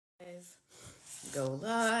Go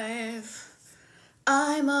live.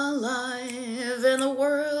 I'm alive and the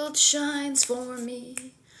world shines for me.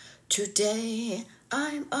 Today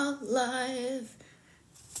I'm alive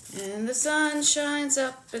and the sun shines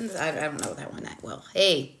up and I don't know that one that well.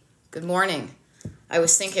 Hey, good morning. I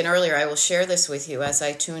was thinking earlier I will share this with you as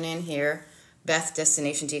I tune in here. Beth,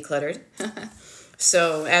 Destination Decluttered.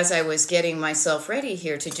 So as I was getting myself ready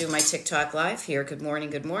here to do my TikTok live here, good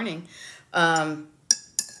morning.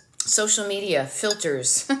 Social media,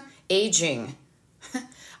 filters, aging.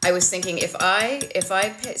 I was thinking if I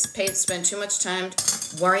spend too much time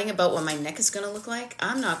worrying about what my neck is going to look like,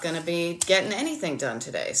 I'm not going to be getting anything done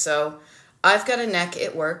today. So I've got a neck,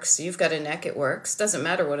 it works. You've got a neck, it works. Doesn't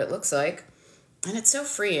matter what it looks like. And it's so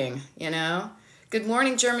freeing, you know. Good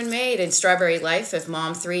morning, German Maid and Strawberry Life of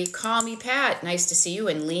Mom 3. Call me Pat. Nice to see you.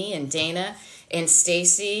 And Lee and Dana and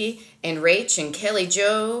Stacy and Rach and Kelly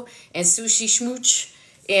Joe and Sushi Schmooch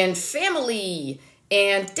and family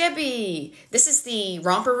and Debbie. This is the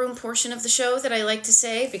romper room portion of the show that I like to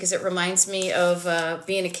say because it reminds me of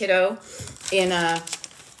being a kiddo in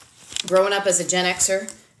growing up as a Gen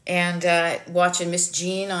Xer and watching Miss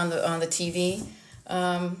Jean on the TV.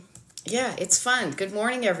 Yeah, it's fun. Good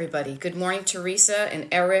morning, everybody. Good morning, Teresa and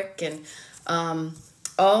Eric and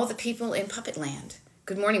all the people in Puppet Land.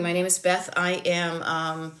 Good morning. My name is Beth. I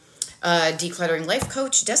am a decluttering life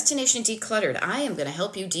coach, Destination Decluttered. I am going to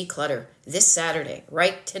help you declutter this Saturday,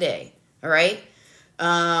 right today. All right?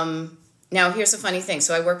 Now, here's a funny thing.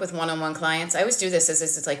 So I work with one-on-one clients. I always do this as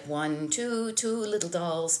it's like two little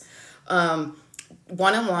dolls,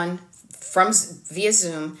 one-on-one, via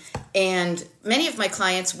Zoom, and many of my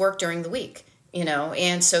clients work during the week, you know,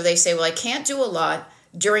 and so they say, well, I can't do a lot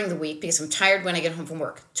during the week because I'm tired when I get home from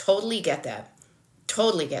work. Totally get that.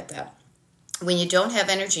 Totally get that. When you don't have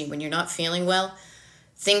energy, when you're not feeling well,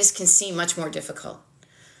 things can seem much more difficult.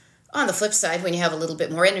 On the flip side, when you have a little bit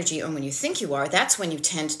more energy, or when you think you are, that's when you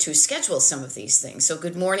tend to schedule some of these things. So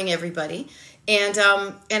good morning, everybody. And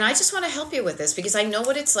I just want to help you with this because I know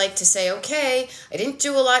what it's like to say, okay, I didn't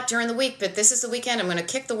do a lot during the week, but this is the weekend. I'm going to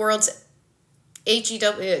kick the world's $A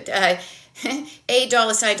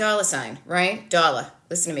dollar sign, right? Dollar.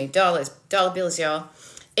 Listen to me. Dollar bills, y'all.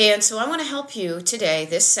 And so I want to help you today,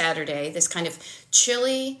 this Saturday, this kind of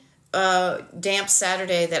chilly, damp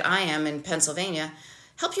Saturday that I am in Pennsylvania,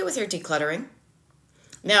 help you with your decluttering.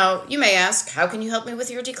 Now, you may ask, how can you help me with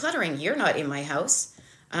your decluttering? You're not in my house.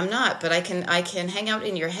 I'm not, but I can hang out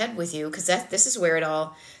in your head with you because this is where it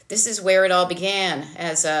all began,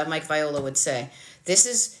 as Mike Viola would say. This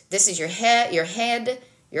is your head, your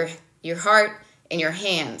heart, and your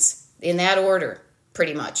hands in that order,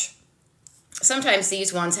 pretty much. Sometimes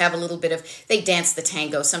these ones have a little bit of, they dance the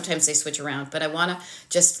tango. Sometimes they switch around, but I want to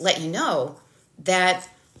just let you know that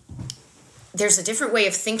there's a different way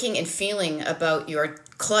of thinking and feeling about your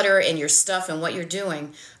clutter and your stuff and what you're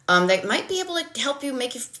doing that might be able to help you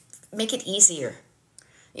make it easier.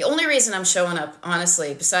 The only reason I'm showing up,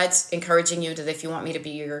 honestly, besides encouraging you that if you want me to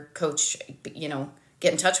be your coach, you know,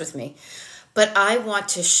 get in touch with me. But I want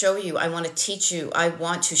to show you, I want to teach you, I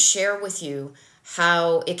want to share with you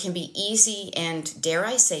how it can be easy and, dare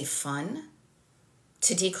I say, fun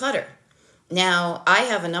to declutter. Now, I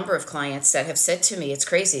have a number of clients that have said to me, it's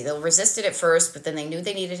crazy. They'll resist it at first, but then they knew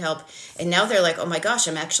they needed help. And now they're like, oh my gosh,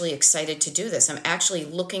 I'm actually excited to do this. I'm actually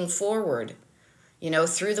looking forward, you know,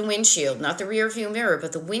 through the windshield, not the rear view mirror,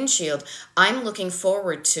 but the windshield. I'm looking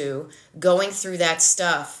forward to going through that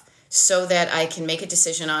stuff so that I can make a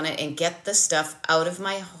decision on it and get the stuff out of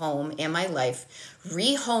my home and my life,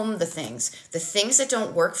 rehome the things that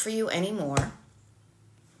don't work for you anymore.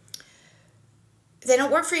 They don't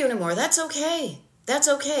work for you anymore. That's okay. That's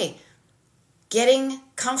okay. Getting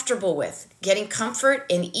comfortable with, getting comfort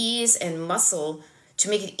and ease and muscle to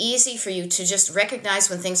make it easy for you to just recognize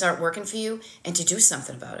when things aren't working for you and to do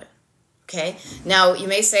something about it. Okay? Now, you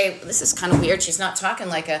may say, this is kind of weird. She's not talking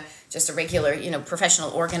like just a regular, you know, professional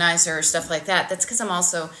organizer or stuff like that. That's because I'm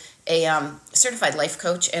also a certified life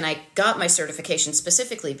coach, and I got my certification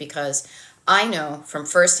specifically because I know from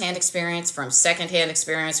firsthand experience, from secondhand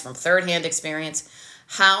experience, from thirdhand experience,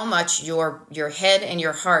 how much your head and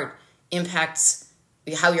your heart impacts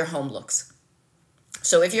how your home looks.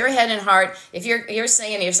 So if your head and heart, if you're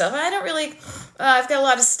saying to yourself, I don't really, I've got a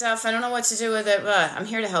lot of stuff, I don't know what to do with it, I'm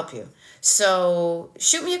here to help you. So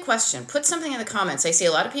shoot me a question. Put something in the comments. I see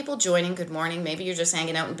a lot of people joining. Good morning. Maybe you're just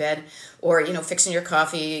hanging out in bed or, you know, fixing your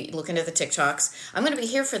coffee, looking at the TikToks. I'm going to be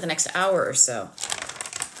here for the next hour or so.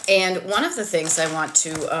 And one of the things I want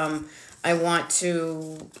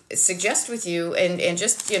to suggest with you and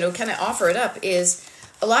just, you know, kind of offer it up is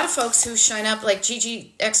a lot of folks who shine up like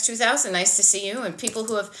GGX2000, nice to see you, and people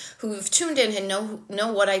who've tuned in and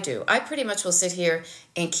know what I do. I pretty much will sit here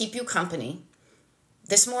and keep you company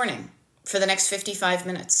this morning for the next 55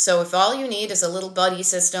 minutes. So if all you need is a little buddy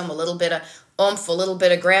system, a little bit of oomph, a little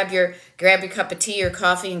bit of grab your cup of tea or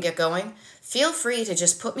coffee and get going, feel free to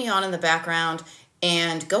just put me on in the background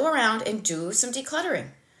and go around and do some decluttering.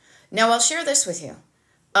 Now I'll share this with you.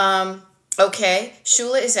 Okay,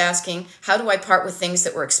 Shula is asking, how do I part with things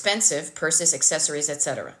that were expensive, purses, accessories,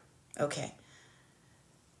 etc.? Okay.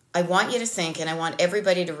 I want you to think, and I want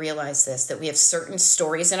everybody to realize this, that we have certain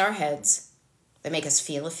stories in our heads that make us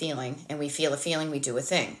feel a feeling, and we feel a feeling, we do a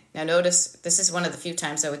thing. Now notice, this is one of the few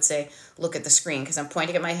times I would say, look at the screen, because I'm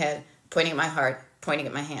pointing at my head, pointing at my heart, pointing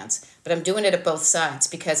at my hands. But I'm doing it at both sides,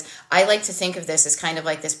 because I like to think of this as kind of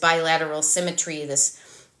like this bilateral symmetry, this,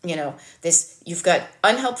 you've got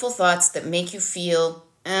unhelpful thoughts that make you feel,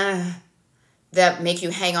 that make you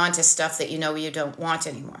hang on to stuff that you don't want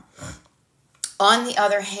anymore. On the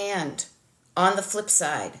other hand, on the flip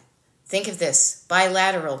side, think of this,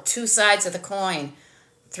 bilateral, two sides of the coin,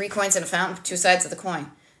 3 coins in a fountain, 2 sides of the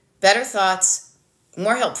coin. Better thoughts,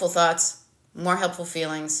 more helpful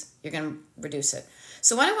feelings, you're going to reduce it.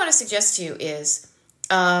 So what I want to suggest to you is,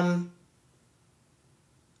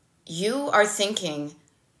 you are thinking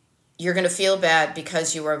you're going to feel bad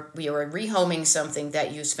because you are rehoming something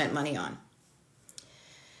that you spent money on.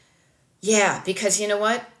 Yeah, because you know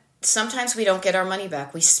what? Sometimes we don't get our money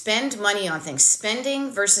back. We spend money on things.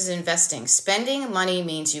 Spending versus investing. Spending money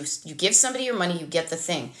means you give somebody your money, you get the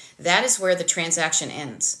thing. That is where the transaction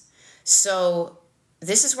ends. So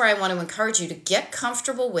this is where I want to encourage you to get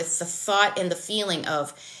comfortable with the thought and the feeling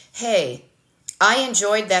of, hey, I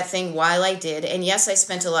enjoyed that thing while I did, and yes, I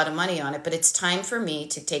spent a lot of money on it, but it's time for me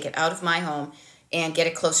to take it out of my home and get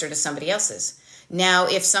it closer to somebody else's. Now,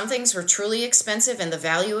 if some things were truly expensive and the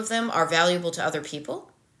value of them are valuable to other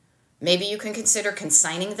people, maybe you can consider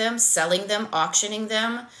consigning them, selling them, auctioning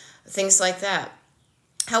them, things like that.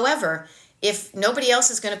 However, if nobody else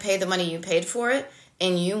is going to pay the money you paid for it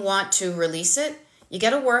and you want to release it, you got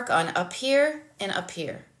to work on up here and up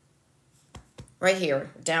here. Right here,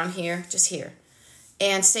 down here, just here.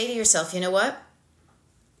 And say to yourself, you know what?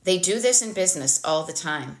 They do this in business all the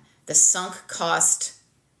time. The sunk cost,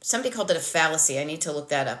 somebody called it a fallacy. I need to look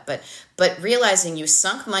that up. But realizing you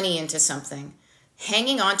sunk money into something,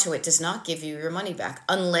 hanging on to it does not give you your money back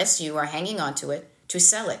unless you are hanging on to it to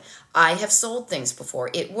sell it. I have sold things before.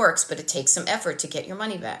 It works, but it takes some effort to get your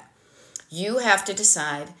money back. You have to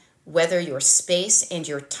decide whether your space and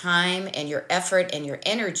your time and your effort and your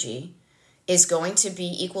energy is going to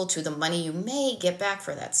be equal to the money you may get back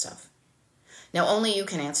for that stuff. Now, only you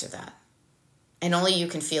can answer that. And only you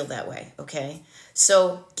can feel that way, okay?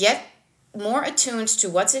 So get more attuned to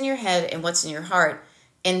what's in your head and what's in your heart,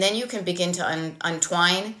 and then you can begin to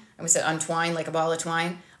untwine, I would say untwine like a ball of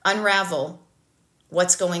twine, unravel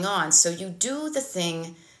what's going on. So you do the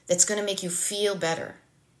thing that's going to make you feel better.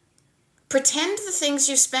 Pretend the things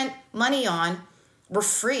you spent money on were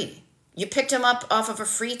free. You picked them up off of a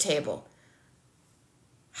free table.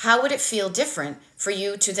 How would it feel different for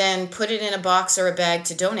you to then put it in a box or a bag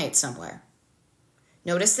to donate somewhere?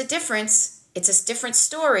 Notice the difference. It's a different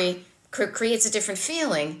story, creates a different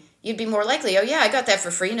feeling. You'd be more likely, oh yeah, I got that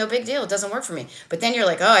for free, no big deal, it doesn't work for me. But then you're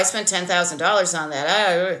like, oh, I spent $10,000 on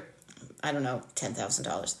that. I don't know,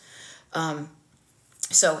 $10,000.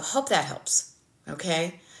 So hope that helps,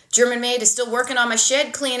 okay? German Maid is still working on my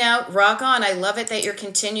shed clean out. Rock on. I love it that you're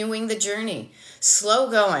continuing the journey. Slow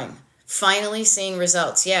going. Finally seeing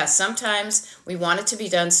results. Yeah, sometimes we want it to be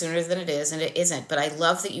done sooner than it is, and it isn't. But I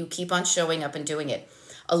love that you keep on showing up and doing it.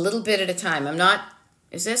 A little bit at a time. I'm not...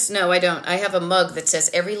 Is this? No, I don't. I have a mug that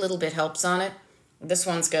says every little bit helps on it. This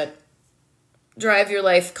one's got Drive Your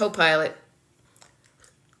Life Copilot.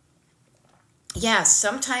 Yeah,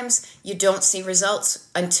 sometimes you don't see results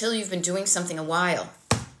until you've been doing something a while.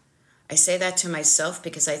 I say that to myself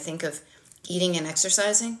because I think of eating and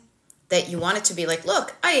exercising. That you want it to be like,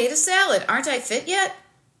 look, I ate a salad. Aren't I fit yet?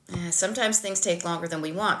 Sometimes things take longer than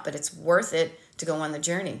we want, but it's worth it to go on the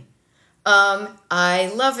journey.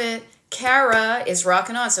 I love it. Kara is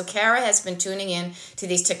rocking on. So Kara has been tuning in to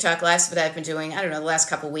these TikTok lives that I've been doing, I don't know, the last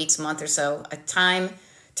couple weeks, month or so. Time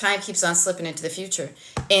keeps on slipping into the future.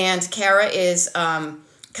 And Kara is kind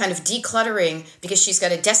of decluttering because she's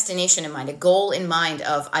got a destination in mind, a goal in mind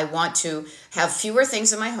of I want to have fewer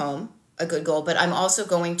things in my home, a good goal, but I'm also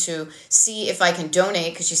going to see if I can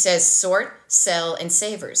donate because she says sort, sell, and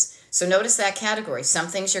savers. So notice that category. Some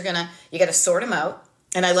things you got to sort them out.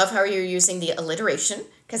 And I love how you're using the alliteration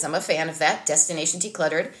because I'm a fan of that. Destination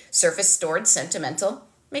decluttered, surface stored, sentimental.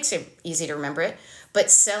 Makes it easy to remember it. But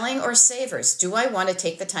selling or savers, do I want to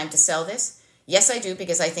take the time to sell this? Yes, I do,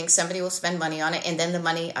 because I think somebody will spend money on it, and then the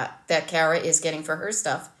money that Kara is getting for her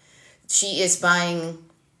stuff, she is buying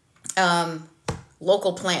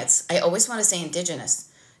local plants. I always want to say indigenous,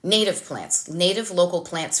 native plants, native local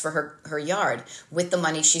plants for her yard with the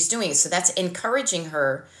money she's doing. So that's encouraging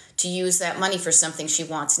her to use that money for something she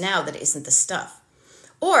wants now that isn't the stuff.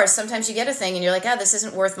 Or sometimes you get a thing and you're like, this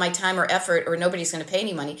isn't worth my time or effort, or nobody's going to pay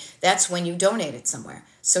any money. That's when you donate it somewhere.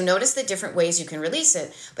 So notice the different ways you can release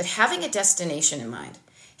it, but having a destination in mind,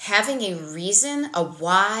 having a reason, a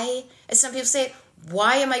why, as some people say,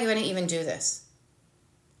 why am I going to even do this?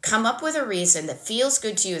 Come up with a reason that feels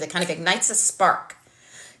good to you, that kind of ignites a spark,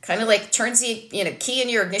 kind of like turns the key in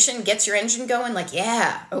your ignition, gets your engine going, like,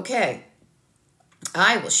 yeah, okay,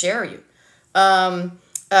 I will share you.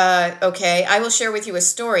 Okay, I will share with you a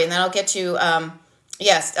story, and then I'll get to,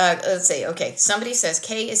 let's see, okay, somebody says,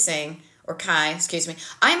 Kay is saying, or Kai, excuse me,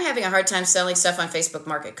 I'm having a hard time selling stuff on Facebook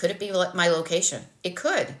Market. Could it be my location? It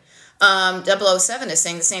could. 007 is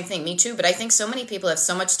saying the same thing, me too, but I think so many people have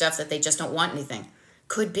so much stuff that they just don't want anything.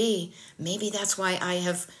 Could be. Maybe that's why I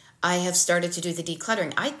have started to do the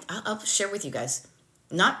decluttering. I'll share with you guys,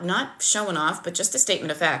 not showing off, but just a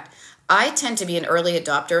statement of fact. I tend to be an early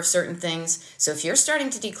adopter of certain things. So if you're starting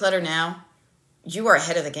to declutter now, you are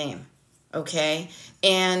ahead of the game, okay?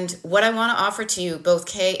 And what I want to offer to you, both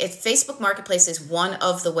Kay, Facebook Marketplace is one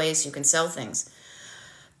of the ways you can sell things.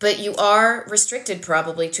 But you are restricted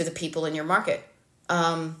probably to the people in your market.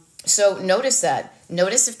 So notice that.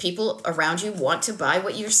 Notice if people around you want to buy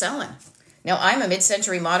what you're selling. Now, I'm a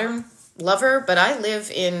mid-century modern lover, but I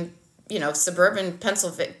live in, suburban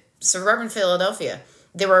Philadelphia.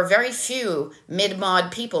 There are very few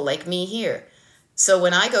mid-mod people like me here. So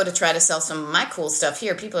when I go to try to sell some of my cool stuff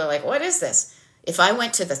here, people are like, what is this? If I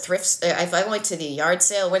went to if I went to the yard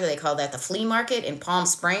sale, what do they call that? The flea market in Palm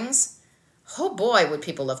Springs? Oh boy, would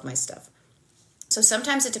people love my stuff. So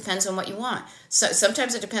sometimes it depends on what you want. So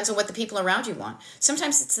sometimes it depends on what the people around you want.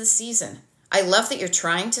 Sometimes it's the season. I love that you're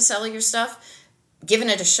trying to sell your stuff. Giving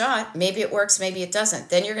it a shot, maybe it works, maybe it doesn't.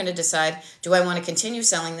 Then you're going to decide, do I want to continue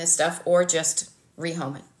selling this stuff or just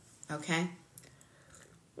rehome it? Okay?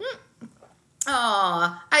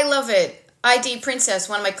 Aw, I love it. ID Princess,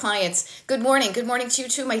 one of my clients. Good morning. Good morning to you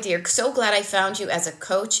too, my dear. So glad I found you as a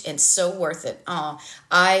coach and so worth it. Aw,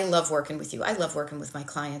 I love working with you. I love working with my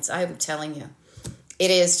clients. I'm telling you.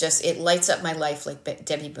 It lights up my life like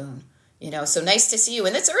Debbie Boone. So nice to see you.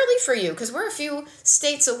 And it's early for you because we're a few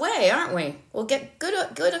states away, aren't we? We'll get good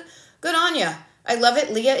on you. I love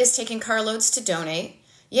it. Leah is taking carloads to donate.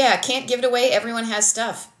 Yeah, can't give it away. Everyone has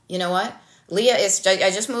stuff. You know what? Leah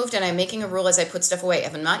I just moved and I'm making a rule as I put stuff away.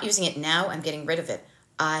 If I'm not using it now, I'm getting rid of it.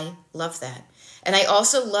 I love that. And I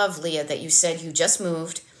also love, Leah, that you said you just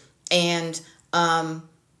moved and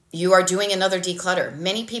you are doing another declutter.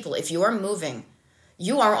 Many people, if you are moving,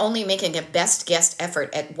 you are only making a best guess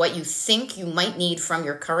effort at what you think you might need from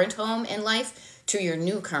your current home in life to your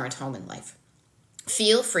new current home in life.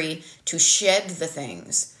 Feel free to shed the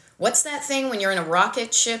things. What's that thing when you're in a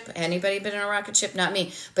rocket ship? Anybody been in a rocket ship? Not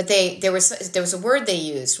me. But there was a word they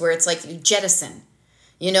used where it's like you jettison.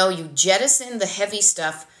 You jettison the heavy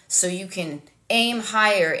stuff so you can aim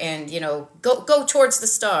higher and, go towards the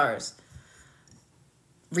stars.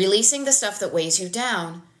 Releasing the stuff that weighs you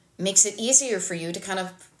down makes it easier for you to kind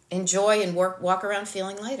of enjoy and walk around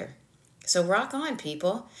feeling lighter. So rock on,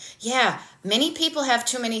 people. Yeah, many people have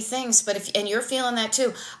too many things, and you're feeling that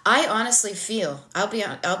too. I honestly feel, I'll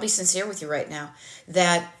be sincere with you right now,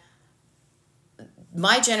 that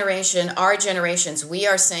my generation, our generations, we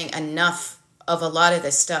are saying enough of a lot of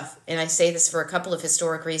this stuff. And I say this for a couple of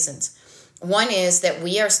historic reasons. One is that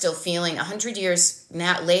we are still feeling, 100 years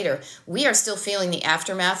later, we are still feeling the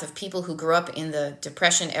aftermath of people who grew up in the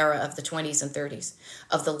Depression era of the 20s and 30s,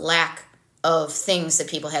 of the lack of things that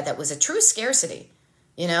people had that was a true scarcity.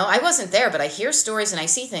 I wasn't there, but I hear stories and I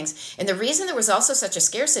see things. And the reason there was also such a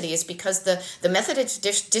scarcity is because the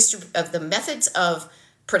methods of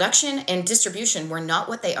production and distribution were not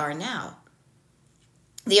what they are now.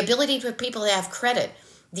 The ability for people to have credit,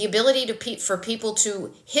 the ability for people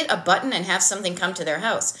to hit a button and have something come to their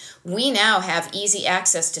house. We now have easy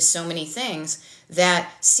access to so many things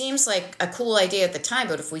that seems like a cool idea at the time,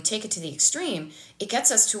 but if we take it to the extreme, it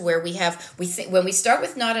gets us to where when we start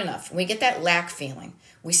with not enough, we get that lack feeling.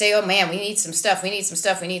 We say, oh man, we need some stuff, we need some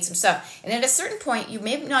stuff, we need some stuff. And at a certain point, you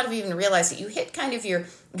may not have even realized that you hit kind of your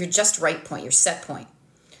just right point, your set point.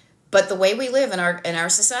 But the way we live in our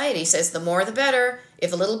society says the more the better,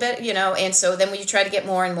 if a little bit, and so then you try to get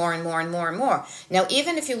more and more and more and more and more. Now,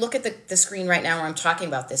 even if you look at the screen right now where I'm talking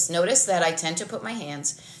about this, notice that I tend to put my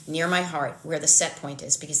hands near my heart where the set point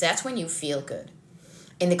is, because that's when you feel good.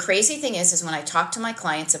 And the crazy thing is when I talk to my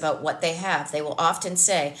clients about what they have, they will often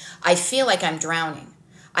say, I feel like I'm drowning.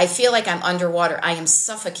 I feel like I'm underwater. I am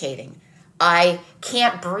suffocating. I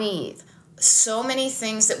can't breathe. So many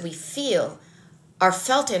things that we feel are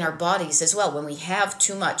felt in our bodies as well when we have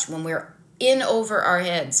too much, when we're in over our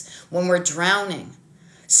heads, when we're drowning.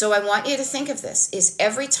 So I want you to think of this, is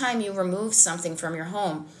every time you remove something from your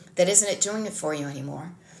home that isn't doing it for you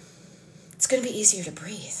anymore, it's going to be easier to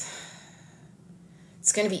breathe.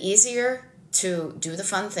 It's going to be easier to do the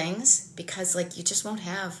fun things because you just won't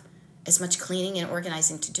have as much cleaning and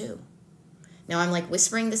organizing to do. Now I'm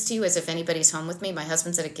whispering this to you as if anybody's home with me. My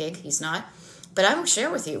husband's at a gig, he's not. But I will share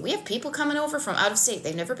with you, we have people coming over from out of state.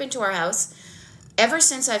 They've never been to our house. Ever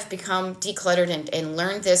since I've become decluttered and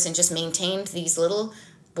learned this and just maintained these little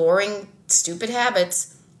boring, stupid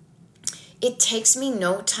habits, it takes me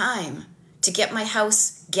no time to get my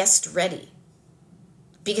house guest ready.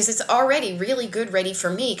 Because it's already really good ready for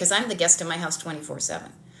me because I'm the guest in my house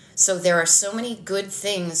 24/7. So there are so many good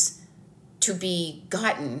things to be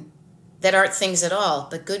gotten that aren't things at all,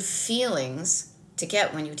 but good feelings to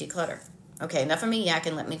get when you declutter. Okay, enough of me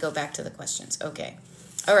yakking. Let me go back to the questions. Okay.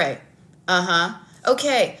 All right.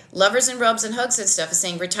 Okay, lovers and rubs and hugs and stuff is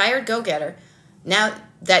saying retired go-getter now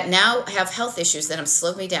have health issues that have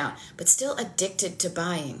slowed me down, but still addicted to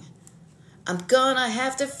buying. I'm gonna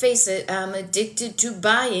have to face it. I'm addicted to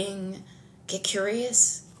buying. Get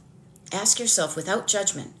curious. Ask yourself without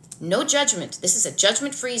judgment. No judgment. This is a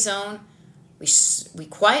judgment-free zone. We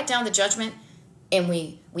quiet down the judgment and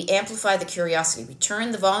we amplify the curiosity. We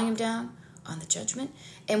turn the volume down on the judgment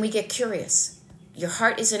and we get curious. Your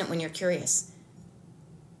heart is in it when you're curious.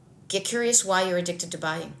 Get curious why you're addicted to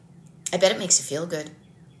buying. I bet it makes you feel good.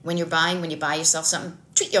 When you buy yourself something,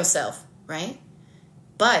 treat yourself, right?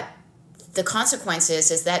 But the consequence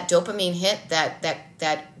is that dopamine hit,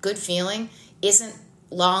 that good feeling isn't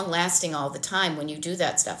long lasting all the time when you do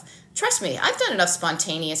that stuff. Trust me, I've done enough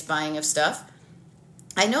spontaneous buying of stuff.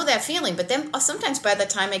 I know that feeling, but then sometimes by the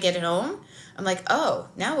time I get it home, I'm like, oh,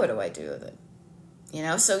 now what do I do with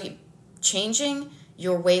it? So changing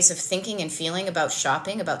your ways of thinking and feeling about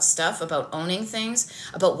shopping, about stuff, about owning things,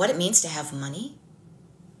 about what it means to have money.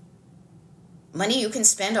 Money you can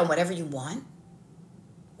spend on whatever you want.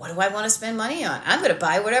 What do I want to spend money on? I'm going to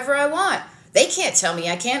buy whatever I want. They can't tell me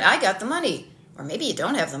I can't. I got the money. Or maybe you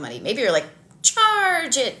don't have the money. Maybe you're like,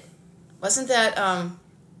 charge it. Wasn't that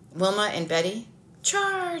Wilma and Betty?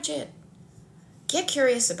 Charge it. Get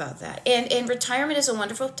curious about that. And retirement is a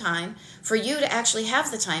wonderful time for you to actually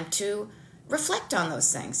have the time to reflect on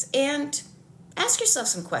those things and ask yourself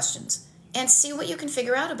some questions and see what you can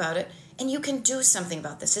figure out about it. And you can do something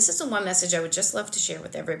about this. This is the one message I would just love to share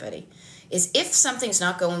with everybody, is if something's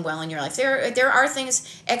not going well in your life, there are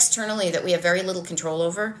things externally that we have very little control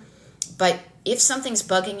over, but if something's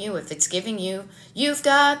bugging you, if it's giving you've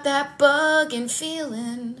got that bugging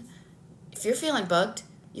feeling. If you're feeling bugged,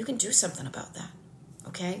 you can do something about that,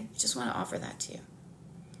 okay? I just want to offer that to you.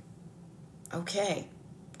 Okay.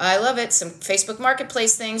 I love it. Some Facebook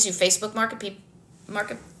Marketplace things, you Facebook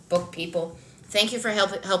Marketbook people. Thank you for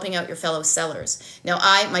helping out your fellow sellers. Now,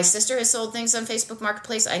 my sister has sold things on Facebook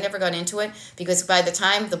Marketplace. I never got into it because by the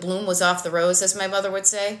time the bloom was off the rose, as my mother would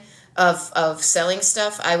say, of selling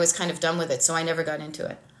stuff, I was kind of done with it, so I never got into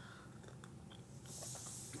it.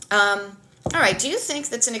 All right, do you think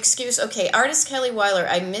that's an excuse? Okay, artist Kelly Weiler,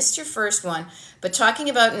 I missed your first one, but talking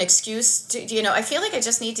about an excuse, I feel like I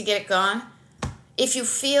just need to get it gone. If you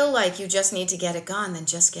feel like you just need to get it gone, then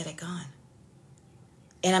just get it gone.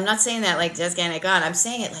 And I'm not saying that like just getting it gone. I'm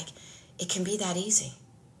saying it like it can be that easy.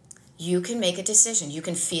 You can make a decision. You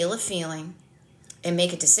can feel a feeling and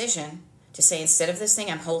make a decision to say, instead of this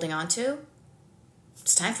thing I'm holding on to,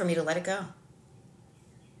 it's time for me to let it go.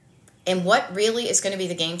 And what really is going to be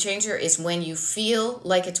the game changer is when you feel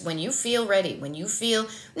like when you feel ready, when you feel,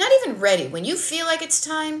 not even ready, when you feel like it's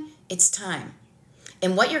time, it's time.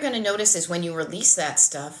 And what you're going to notice is when you release that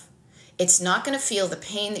stuff, it's not going to feel the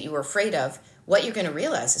pain that you were afraid of. What you're going to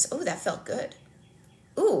realize is, oh, that felt good.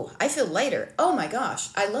 Ooh, I feel lighter. Oh my gosh,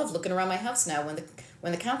 I love looking around my house now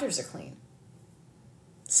when the counters are clean.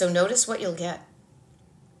 So notice what you'll get.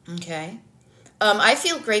 Okay. I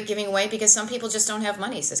feel great giving away because some people just don't have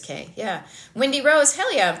money, says Kay. Yeah. Wendy Rose,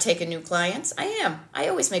 hell yeah, I'm taking new clients. I am. I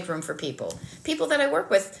always make room for people. People that I work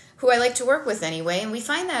with, who I like to work with anyway, and we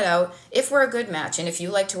find that out if we're a good match. And if you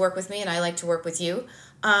like to work with me and I like to work with you,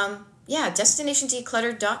 Yeah,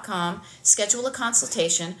 destinationdecluttered.com. Schedule a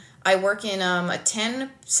consultation. I work in a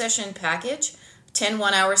 10-session package, 10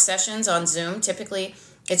 one-hour sessions on Zoom. Typically,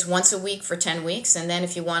 it's once a week for 10 weeks. And then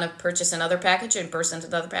if you want to purchase another package and purchase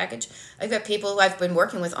another package, I've got people who I've been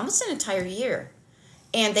working with almost an entire year.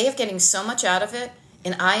 And they are getting so much out of it.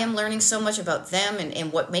 And I am learning so much about them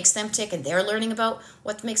and what makes them tick. And they're learning about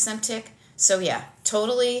what makes them tick. So yeah,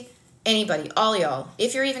 totally anybody, all y'all.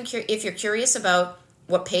 If you're if you're curious about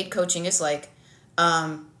what paid coaching is like,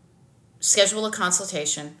 schedule a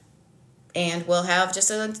consultation. And we'll have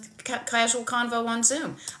just a casual convo on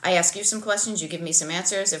Zoom. I ask you some questions. You give me some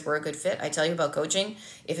answers. If we're a good fit, I tell you about coaching.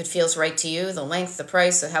 If it feels right to you, the length, the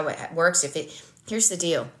price, how it works. Here's the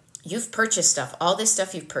deal. You've purchased stuff. All this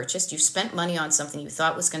stuff you've purchased. You've spent money on something you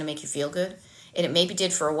thought was going to make you feel good. And it maybe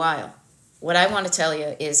did for a while. What I want to tell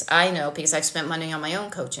you is I know, because I've spent money on my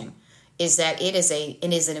own coaching, is that it is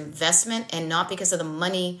an investment, and not because of the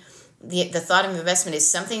money. The thought of investment is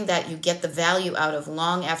something that you get the value out of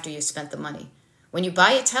long after you spent the money. When you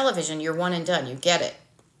buy a television, you're one and done. You get it.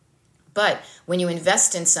 But when you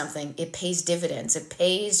invest in something, it pays dividends. It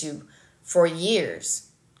pays you for years.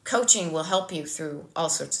 Coaching will help you through all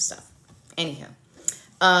sorts of stuff. Anyhow.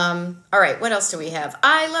 All right, what else do we have?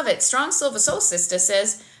 I love it. Strong Silver Soul Sister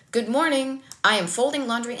says, good morning. I am folding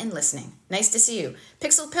laundry and listening. Nice to see you.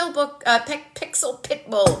 Pixel Pitbull.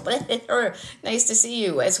 Nice to see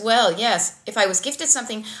you as well. Yes. If I was gifted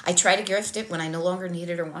something, I try to gift it when I no longer need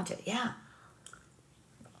it or want it. Yeah.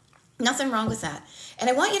 Nothing wrong with that. And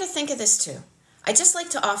I want you to think of this too. I just like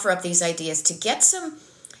to offer up these ideas to get some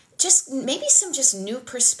new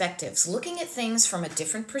perspectives, looking at things from a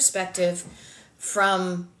different perspective,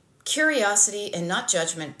 from curiosity and not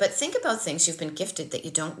judgment. But think about things you've been gifted that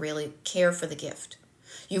you don't really care for the gift.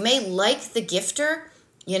 You may like the gifter,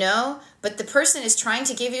 but the person is trying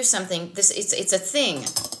to give you something. It's a thing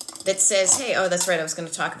that says, hey, oh, that's right, I was going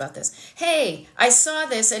to talk about this. Hey, I saw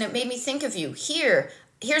this and it made me think of you.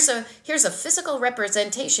 Here's a physical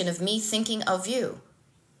representation of me thinking of you.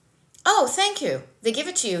 Oh, thank you. They give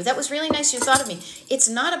it to you. That was really nice you thought of me. It's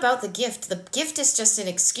not about the gift. The gift is just an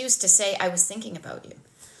excuse to say I was thinking about you.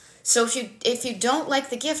 So if you don't like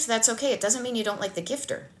the gift, that's okay. It doesn't mean you don't like the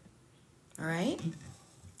gifter. All right?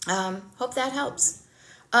 Hope that helps.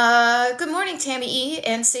 Good morning, Tammy E.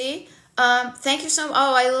 NC. Thank you so much.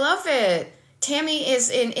 Oh, I love it. Tammy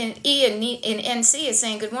is in NC is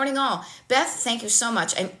saying, good morning all. Beth, thank you so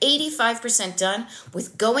much. I'm 85% done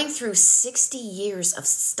with going through 60 years of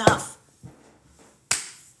stuff.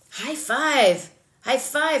 High five. High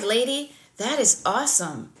five, lady. That is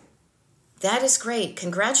awesome. That is great.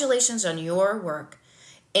 Congratulations on your work.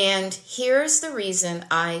 And here's the reason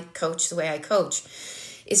I coach the way I coach,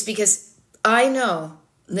 is because I know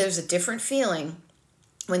there's a different feeling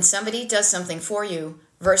when somebody does something for you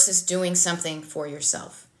versus doing something for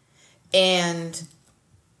yourself. And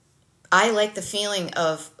I like the feeling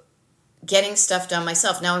of getting stuff done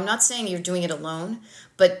myself. Now, I'm not saying you're doing it alone,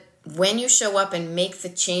 but when you show up and make the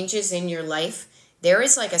changes in your life, there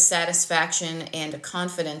is like a satisfaction and a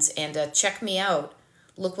confidence and a check me out,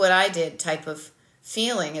 look what I did type of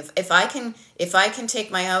feeling. If I can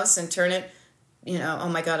take my house and turn it, oh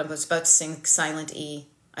my God, I was about to sing Silent E.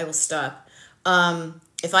 I will stop.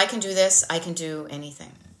 If I can do this, I can do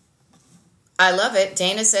anything. I love it.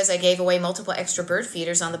 Dana says I gave away multiple extra bird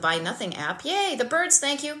feeders on the Buy Nothing app. Yay, the birds,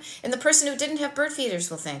 thank you. And the person who didn't have bird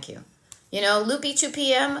feeders will thank you. Loopy 2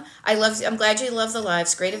 p.m. I'm glad you love the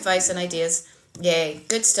lives. Great advice and ideas. Yay,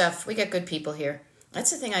 good stuff. We got good people here.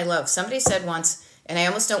 That's the thing I love. Somebody said once, and I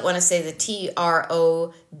almost don't want to say the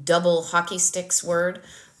TRO double hockey sticks word,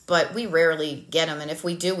 but we rarely get them. And if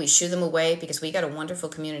we do, we shoo them away because we got a wonderful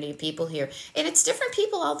community of people here. And it's different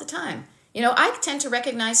people all the time. I tend to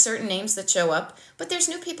recognize certain names that show up, but there's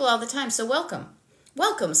new people all the time, so welcome.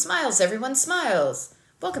 Welcome. Smiles, everyone. Smiles.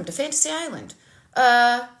 Welcome to Fantasy Island.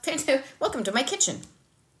 Welcome to my kitchen.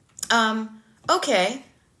 Okay.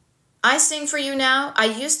 I sing for you now. I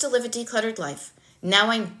used to live a decluttered life. Now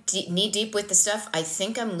I'm knee-deep with the stuff. I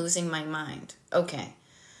think I'm losing my mind. Okay.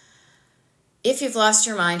 If you've lost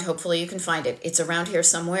your mind, hopefully you can find it. It's around here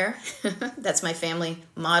somewhere. That's my family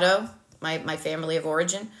motto, my family of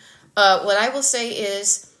origin. What I will say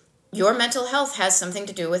is your mental health has something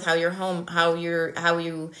to do with how how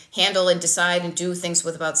you handle and decide and do things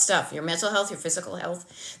about stuff. Your mental health, your physical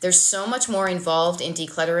health. There's so much more involved in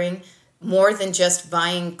decluttering, more than just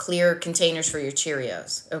buying clear containers for your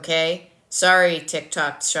Cheerios, okay? Sorry,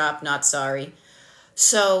 TikTok shop, not sorry.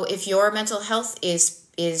 So if your mental health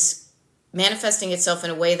is manifesting itself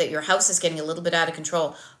in a way that your house is getting a little bit out of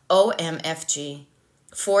control, OMFG,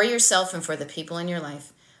 for yourself and for the people in your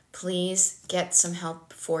life, please get some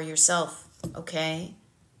help for yourself, okay?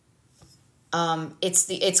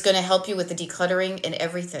 It's going to help you with the decluttering and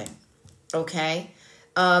everything, okay?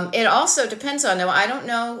 It also depends on, now I don't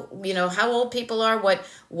know, how old people are,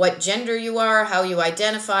 what gender you are, how you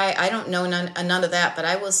identify. I don't know none of that, but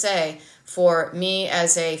I will say for me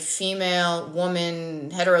as a female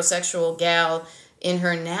woman, heterosexual gal in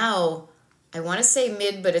her now, I want to say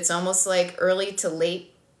mid, but it's almost like early to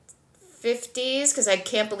late 50s, because I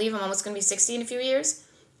can't believe I'm almost going to be 60 in a few years.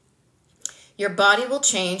 Your body will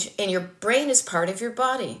change, and your brain is part of your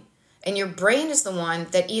body. And your brain is the one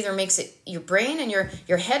that either makes it, your brain and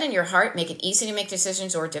your head and your heart make it easy to make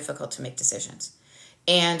decisions or difficult to make decisions.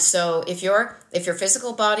 And so if your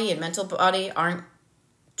physical body and mental body aren't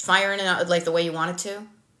firing out like the way you want it to,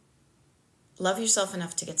 love yourself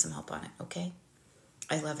enough to get some help on it, okay?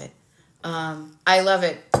 I love it. I love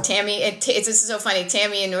it. Tammy, this is so funny.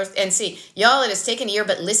 Tammy in North NC. Y'all, it has taken a year,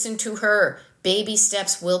 but listen to her. Baby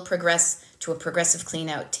steps will progress to a progressive clean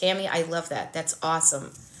out. Tammy, I love that. That's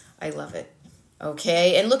awesome. I love it.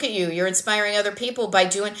 Okay, and look at you. You're inspiring other people by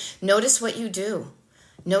notice what you do.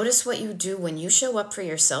 Notice what you do when you show up for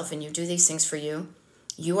yourself and you do these things for you.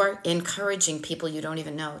 You are encouraging people you don't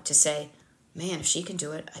even know to say, man, if she can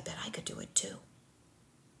do it, I bet I could do it too.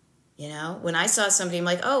 When I saw somebody, I'm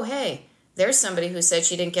like, oh, hey, there's somebody who said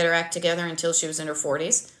she didn't get her act together until she was in her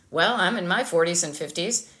 40s. Well, I'm in my 40s and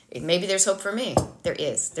 50s. Maybe there's hope for me. There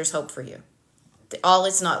is. There's hope for you. All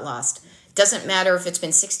is not lost. Doesn't matter if it's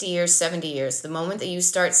been 60 years, 70 years. The moment that you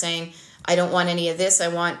start saying, I don't want any of this, I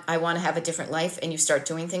want to have a different life, and you start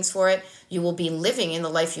doing things for it, you will be living in the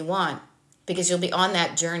life you want because you'll be on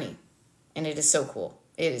that journey. And it is so cool.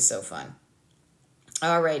 It is so fun.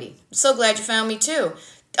 Alrighty. I'm so glad you found me too.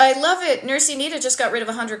 I love it. Nursey Nita just got rid of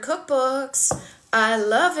 100 cookbooks. I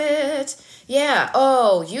love it. Yeah.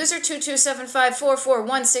 Oh, user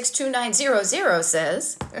 227544162900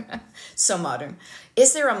 says, so modern.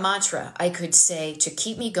 Is there a mantra I could say to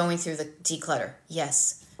keep me going through the declutter?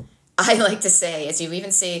 Yes. I like to say, as you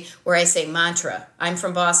even see where I say mantra, I'm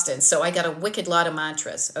from Boston, so I got a wicked lot of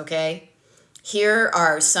mantras, okay? Here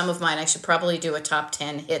are some of mine. I should probably do a top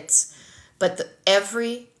 10 hits, but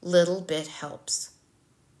every little bit helps.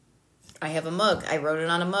 I have a mug. I wrote it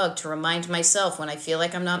on a mug to remind myself when I feel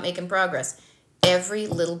like I'm not making progress. Every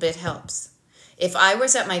little bit helps. If I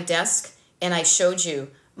was at my desk and I showed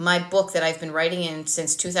you my book that I've been writing in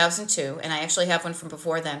since 2002, and I actually have one from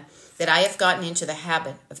before then, that I have gotten into the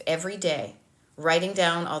habit of every day writing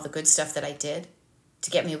down all the good stuff that I did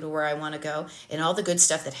to get me to where I want to go, and all the good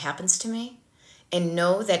stuff that happens to me, and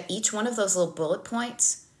know that each one of those little bullet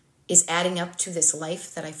points is adding up to this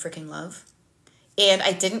life that I freaking love. And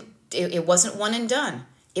it wasn't one and done.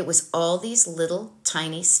 It was all these little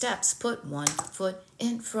tiny steps. Put one foot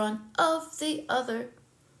in front of the other.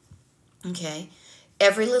 Okay.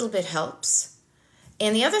 Every little bit helps.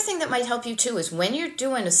 And the other thing that might help you too is when you're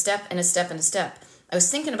doing a step and a step and a step. I was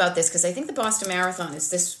thinking about this because I think the Boston Marathon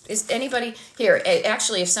is anybody here?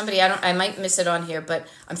 Actually, if somebody, I might miss it on here, but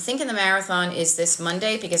I'm thinking the marathon is this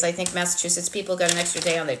Monday because I think Massachusetts people got an extra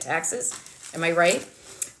day on their taxes. Am I right?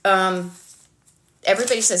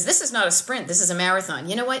 Everybody says, this is not a sprint, this is a marathon.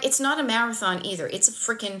 You know what? It's not a marathon either. It's a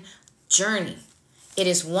freaking journey. It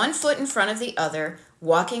is one foot in front of the other,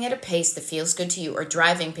 walking at a pace that feels good to you, or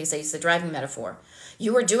driving, because I use the driving metaphor.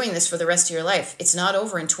 You are doing this for the rest of your life. It's not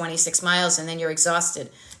over in 26 miles and then you're exhausted.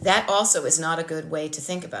 That also is not a good way to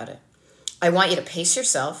think about it. I want you to pace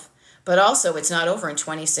yourself, but also it's not over in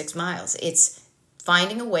 26 miles. It's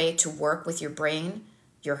finding a way to work with your brain,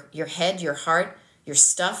 your head, your heart, your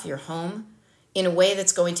stuff, your home, in a way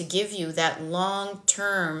that's going to give you that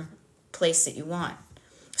long-term place that you want.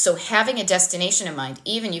 So having a destination in mind,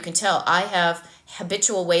 even you can tell I have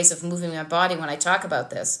habitual ways of moving my body when I talk about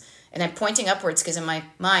this. And I'm pointing upwards because in my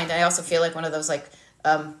mind, I also feel like one of those, like,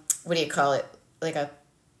 what do you call it? Like a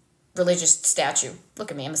religious statue. Look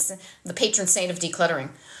at me. I'm the patron saint of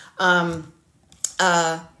decluttering.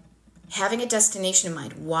 Having a destination in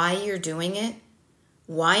mind, why you're doing it.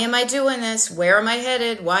 Why am I doing this? Where am I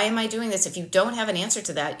headed? Why am I doing this? If you don't have an answer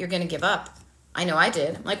to that, you're going to give up. I know I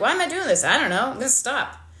did. I'm like, why am I doing this? I don't know. I'm going to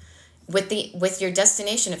stop. With your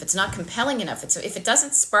destination, if it's not compelling enough, if it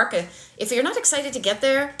doesn't spark if you're not excited to get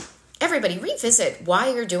there, everybody revisit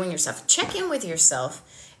why you're doing your stuff. Check in with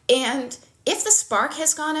yourself. And if the spark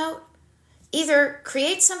has gone out, either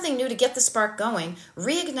create something new to get the spark going,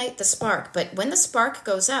 reignite the spark. But when the spark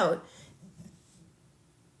goes out,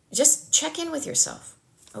 just check in with yourself.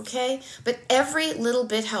 Okay? But every little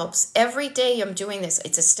bit helps. Every day I'm doing this,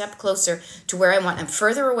 it's a step closer to where I want. I'm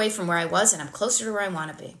further away from where I was, and I'm closer to where I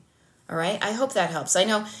want to be. All right. I hope that helps. I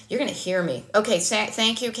know you're going to hear me. Okay.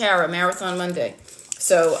 Thank you, Kara. Marathon Monday.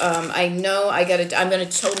 So I know I'm going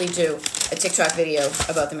to totally do a TikTok video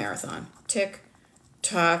about the marathon.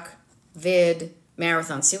 TikTok vid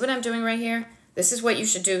marathon. See what I'm doing right here? This is what you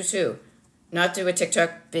should do too. Not do a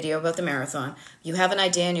TikTok video about the marathon. You have an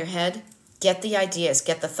idea in your head. Get the ideas.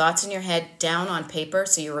 Get the thoughts in your head down on paper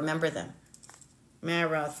so you remember them.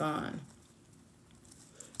 Marathon.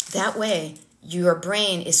 That way, your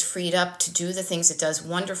brain is freed up to do the things it does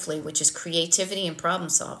wonderfully, which is creativity and problem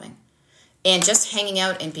solving. And just hanging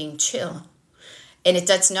out and being chill. And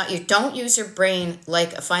you don't use your brain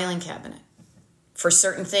like a filing cabinet for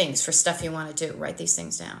certain things, for stuff you want to do. Write these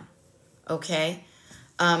things down. Okay?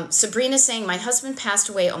 Sabrina's saying, my husband passed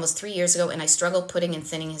away almost 3 years ago and I struggle putting and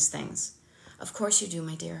thinning his things. Of course you do,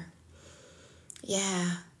 my dear.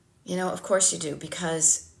 Yeah, of course you do,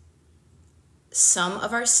 because some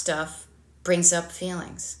of our stuff brings up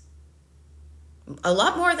feelings. A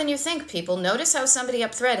lot more than you think, people. Notice how somebody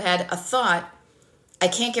up Thread had a thought, I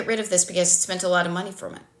can't get rid of this because I spent a lot of money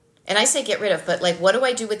from it. And I say get rid of, but like, what do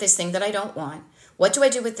I do with this thing that I don't want? What do I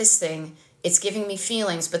do with this thing? It's giving me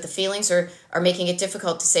feelings, but the feelings are making it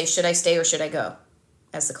difficult to say, should I stay or should I go?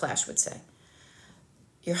 As the Clash would say.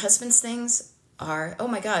 Your husband's things are, oh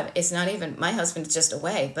my God, it's not even, my husband is just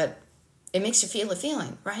away, but it makes you feel a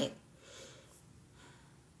feeling, right?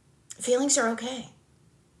 Feelings are okay.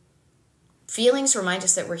 Feelings remind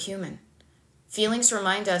us that we're human. Feelings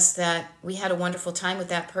remind us that we had a wonderful time with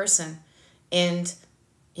that person. And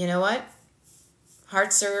you know what?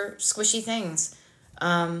 Hearts are squishy things.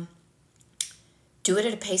 Do it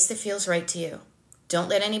at a pace that feels right to you. Don't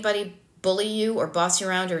let anybody bully you or boss you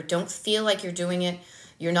around, or don't feel like you're doing it.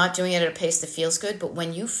 You're not doing it at a pace that feels good. But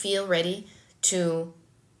when you feel ready to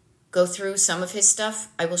go through some of his stuff,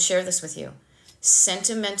 I will share this with you.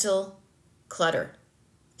 Sentimental clutter.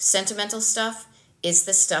 Sentimental stuff is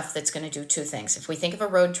the stuff that's going to do two things. If we think of a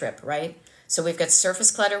road trip, right? So we've got surface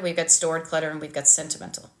clutter, we've got stored clutter, and we've got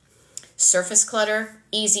sentimental. Surface clutter,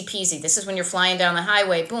 easy peasy. This is when you're flying down the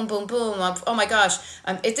highway. Boom, boom, boom. Oh my gosh,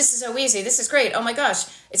 this is so easy. This is great. Oh my gosh.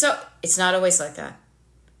 It's not always like that.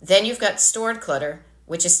 Then you've got stored clutter,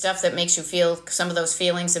 which is stuff that makes you feel some of those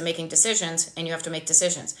feelings and making decisions, and you have to make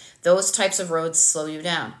decisions. Those types of roads slow you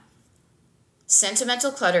down.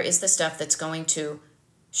 Sentimental clutter is the stuff that's going to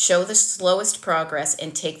show the slowest progress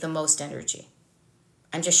and take the most energy.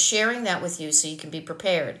 I'm just sharing that with you so you can be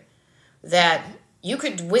prepared that you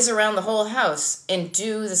could whiz around the whole house and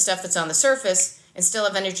do the stuff that's on the surface and still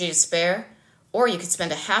have energy to spare. Or you could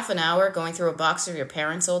spend a half an hour going through a box of your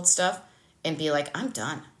parents' old stuff and be like, I'm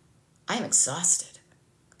done. I'm exhausted.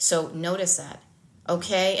 So notice that.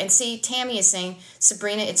 Okay? And see, Tammy is saying,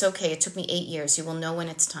 Sabrina, it's okay. It took me 8 years. You will know when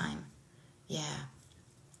it's time. Yeah.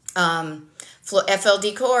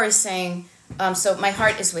 FLD Core is saying, so my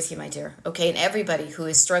heart is with you, my dear. Okay? And everybody who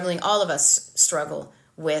is struggling, all of us struggle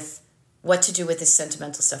with what to do with this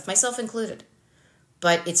sentimental stuff, myself included.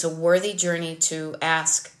 But it's a worthy journey to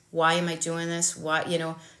ask, why am I doing this? Why,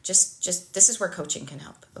 just this is where coaching can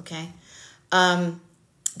help, okay?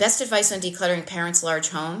 Best advice on decluttering parents' large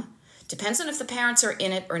home. Depends on if the parents are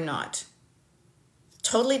in it or not.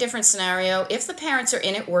 Totally different scenario. If the parents are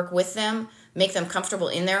in it, work with them, make them comfortable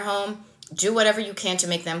in their home, do whatever you can to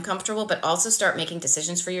make them comfortable, but also start making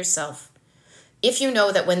decisions for yourself. If you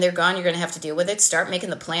know that when they're gone, you're going to have to deal with it, start making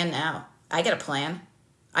the plan now. I got a plan.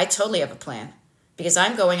 I totally have a plan because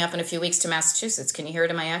I'm going up in a few weeks to Massachusetts. Can you hear it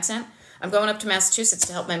in my accent? I'm going up to Massachusetts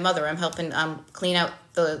to help my mother. I'm helping clean out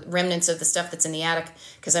the remnants of the stuff that's in the attic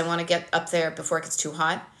because I want to get up there before it gets too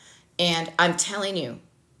hot. And I'm telling you,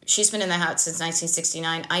 she's been in the house since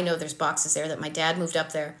 1969. I know there's boxes there that my dad moved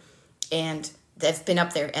up there, and they've been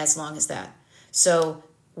up there as long as that. So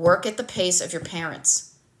work at the pace of your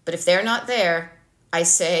parents. But if they're not there, I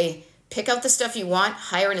say pick out the stuff you want,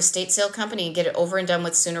 hire an estate sale company, and get it over and done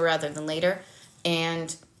with sooner rather than later.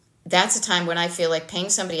 And that's a time when I feel like paying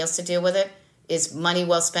somebody else to deal with it is money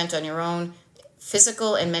well spent on your own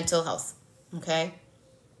physical and mental health. Okay?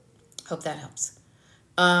 Hope that helps.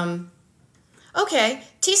 Okay,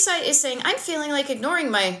 T-Site is saying, I'm feeling like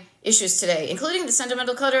ignoring my issues today, including the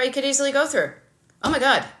sentimental clutter I could easily go through. Oh my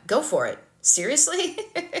God, go for it. Seriously?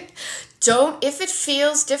 If it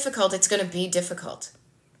feels difficult, it's going to be difficult.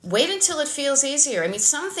 Wait until it feels easier. I mean,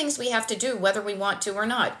 some things we have to do whether we want to or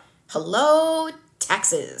not. Hello,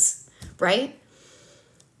 taxes, right?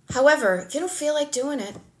 However, if you don't feel like doing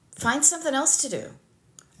it, find something else to do.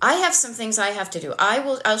 I have some things I have to do.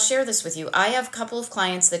 I'll share this with you. I have a couple of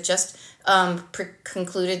clients that just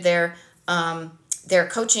concluded their their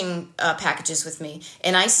coaching packages with me,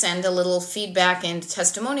 and I send a little feedback and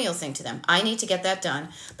testimonial thing to them. I need to get that done,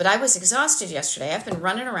 but I was exhausted yesterday. I've been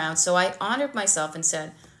running around, so I honored myself and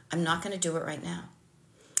said, I'm not going to do it right now.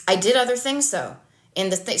 I did other things, though.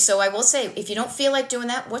 And so I will say, if you don't feel like doing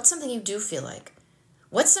that, what's something you do feel like?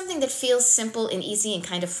 What's something that feels simple and easy and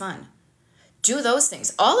kind of fun? Do those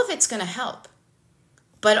things. All of it's going to help.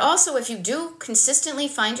 But also, if you do consistently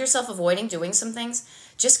find yourself avoiding doing some things,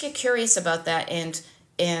 just get curious about that and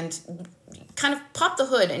kind of pop the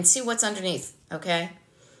hood and see what's underneath, okay?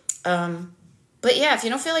 But yeah, if you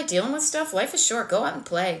don't feel like dealing with stuff, life is short. Go out and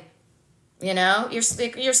play. You know, your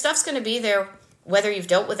stuff's going to be there whether you've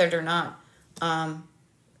dealt with it or not.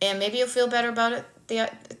 And maybe you'll feel better about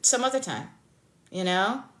it some other time, you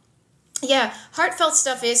know? Yeah, heartfelt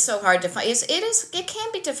stuff is so hard to find. It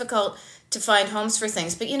can be difficult to find homes for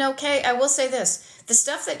things. But, you know, Kay, I will say this. The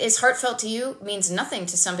stuff that is heartfelt to you means nothing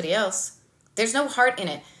to somebody else. There's no heart in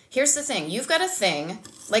it. Here's the thing. You've got a thing.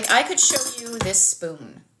 Like, I could show you this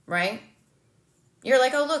spoon, right? You're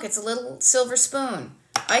like, oh, look, it's a little silver spoon.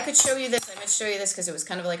 I could show you this. I might show you this because it was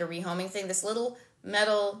kind of like a rehoming thing. This little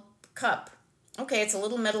metal cup. Okay, it's a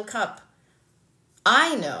little metal cup.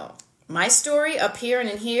 I know my story up here and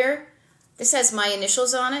in here. This has my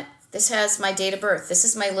initials on it. This has my date of birth. This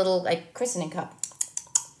is my little, like, christening cup,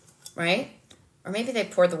 right? Or maybe they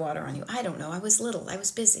poured the water on you. I don't know. I was little. I was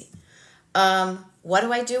busy. What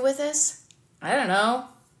do I do with this? I don't know.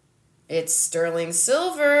 It's sterling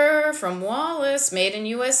silver from Wallace, made in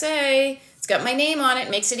USA. It's got my name on it.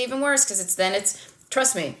 Makes it even worse because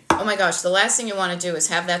trust me. Oh my gosh, the last thing you want to do is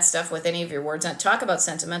have that stuff with any of your words on. Talk about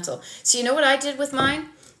sentimental. So you know what I did with mine?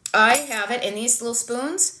 I have it in these little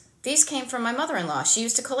spoons. These came from my mother-in-law. She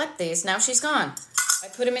used to collect these. Now she's gone. I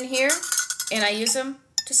put them in here, and I use them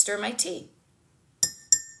to stir my tea.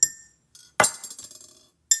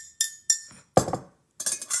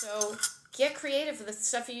 So get creative with the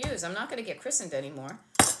stuff you use. I'm not going to get christened anymore.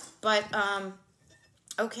 But,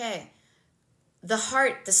 okay. The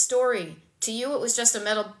heart, the story. To you, it was just a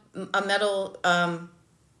metal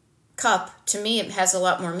cup. To me, it has a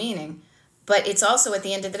lot more meaning. But it's also, at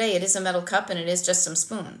the end of the day, it is a metal cup and it is just some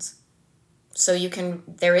spoons. So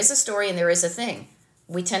there is a story and there is a thing.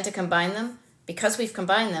 We tend to combine them. Because we've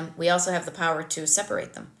combined them, we also have the power to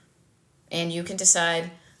separate them. And you can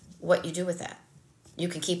decide what you do with that. You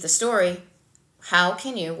can keep the story.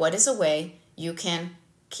 What is a way you can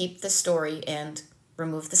keep the story and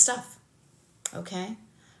remove the stuff? Okay?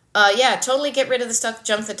 Yeah, totally get rid of the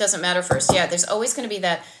junk that doesn't matter first. Yeah, there's always going to be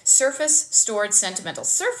that surface stored sentimental.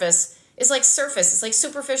 Surface is like surface. It's like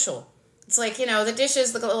superficial. It's like, you know, the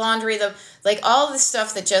dishes, the laundry, all the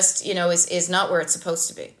stuff that just, you know, is not where it's supposed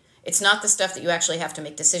to be. It's not the stuff that you actually have to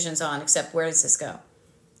make decisions on, except where does this go?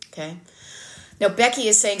 Okay? Now, Becky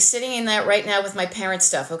is saying, sitting in that right now with my parents'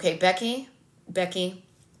 stuff. Okay, Becky,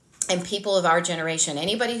 and people of our generation,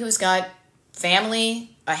 anybody who's got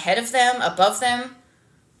family ahead of them, above them,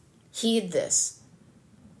 heed this.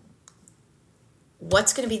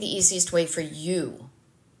 What's going to be the easiest way for you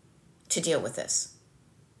to deal with this?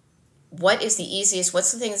 What is the easiest?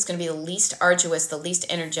 What's the thing that's going to be the least arduous, the least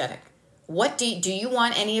energetic? What do you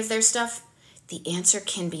want any of their stuff? The answer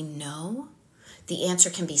can be no. The answer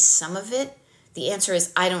can be some of it. The answer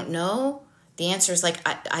is I don't know. The answer is like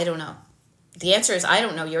I don't know. The answer is I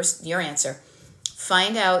don't know your answer.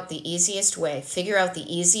 Find out the easiest way. Figure out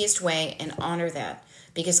the easiest way and honor that.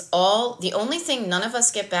 Because the only thing none of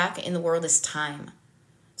us get back in the world is time.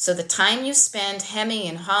 So the time you spend hemming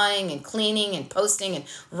and hawing and cleaning and posting and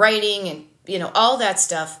writing and, you know, all that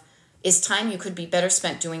stuff is time you could be better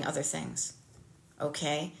spent doing other things.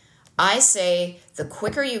 Okay? I say the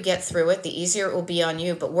quicker you get through it, the easier it will be on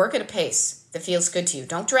you, but work at a pace that feels good to you.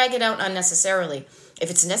 Don't drag it out unnecessarily. If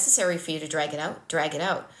it's necessary for you to drag it out, drag it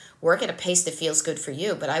out. Work at a pace that feels good for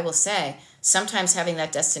you. But I will say, sometimes having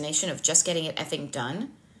that destination of just getting it effing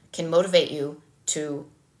done can motivate you to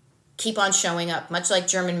keep on showing up. Much like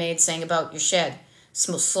German Maid saying about your shed.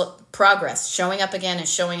 Progress. Showing up again and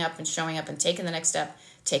showing up and showing up and taking the next step.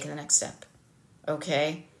 Taking the next step.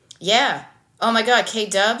 Okay? Yeah. Oh my God,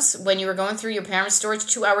 K-Dubs, when you were going through your parents' storage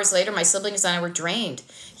 2 hours later, my siblings and I were drained.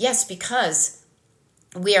 Yes, because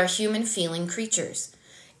we are human feeling creatures.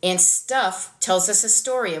 And stuff tells us a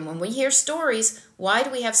story. And when we hear stories, why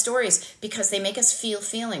do we have stories? Because they make us feel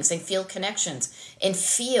feelings and feel connections. And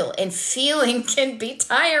feeling can be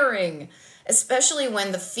tiring. Especially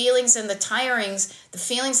when the feelings and the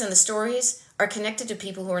feelings and the stories are connected to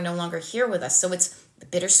people who are no longer here with us. So it's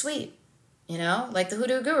bittersweet. You know, like the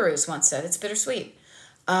Hoodoo Gurus once said, it's bittersweet.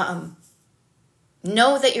 Know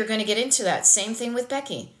that you're going to get into that. Same thing with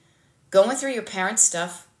Becky. Going through your parents'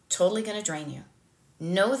 stuff, totally going to drain you.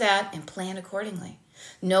 Know that and plan accordingly.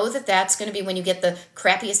 Know that that's going to be when you get the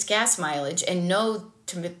crappiest gas mileage, and know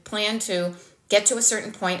to plan to get to a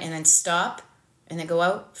certain point and then stop and then go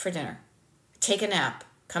out for dinner. Take a nap.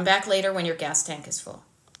 Come back later when your gas tank is full.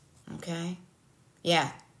 Okay?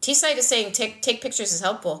 Yeah. T-Site is saying take pictures is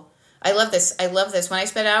helpful. I love this. I love this. When I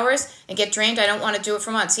spend hours and get drained, I don't want to do it for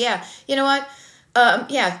months. Yeah. You know what?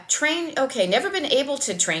 Train. Okay. Never been able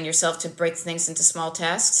to train yourself to break things into small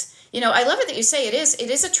tasks. You know, I love it that you say it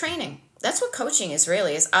is a training. That's what coaching is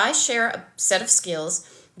really, is I share a set of skills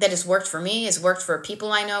that has worked for me, has worked for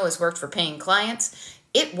people I know, has worked for paying clients.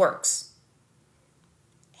 It works.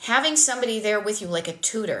 Having somebody there with you like a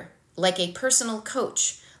tutor, like a personal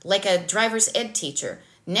coach, like a driver's ed teacher,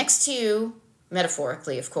 next to you,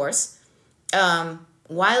 metaphorically, of course,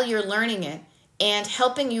 while you're learning it and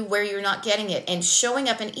helping you where you're not getting it and showing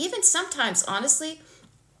up. And even sometimes, honestly,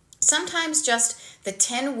 sometimes just the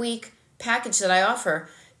 10-week package that I offer,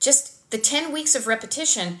 just the 10 weeks of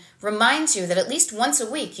repetition reminds you that at least once a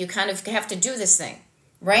week you kind of have to do this thing,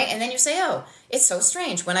 right? And then you say, oh, it's so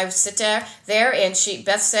strange. When I sit there and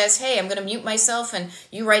Beth says, hey, I'm going to mute myself and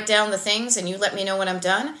you write down the things and you let me know when I'm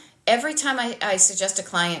done. Every time I suggest a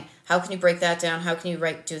client, how can you break that down? How can you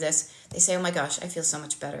do this? They say, oh my gosh, I feel so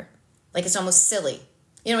much better. Like it's almost silly.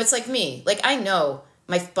 You know, it's like me. Like I know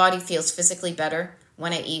my body feels physically better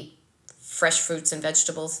when I eat fresh fruits and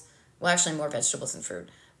vegetables. Well, actually more vegetables than fruit.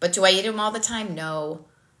 But do I eat them all the time? No.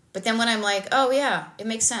 But then when I'm like, oh yeah, it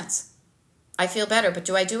makes sense. I feel better, but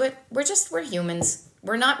do I do it? We're humans.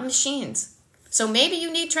 We're not machines. So maybe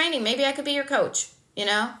you need training. Maybe I could be your coach, you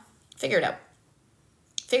know? Figure it out.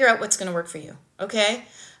 Figure out what's going to work for you, okay?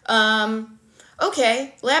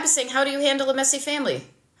 Okay, Lab is saying, how do you handle a messy family?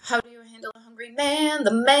 How do you handle a hungry man?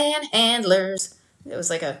 The man handlers. It was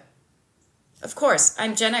like of course,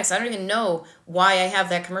 I'm Gen X. I don't even know why I have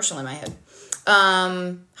that commercial in my head.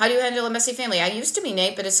 How do you handle a messy family? I used to be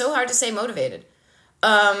Nate, but it's so hard to say motivated.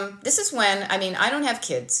 This is when, I don't have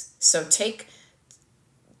kids, so take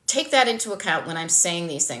that into account when I'm saying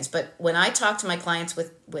these things. But when I talk to my clients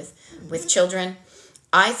with children,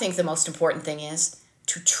 I think the most important thing is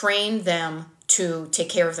to train them to take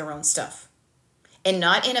care of their own stuff, and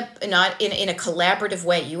not in a collaborative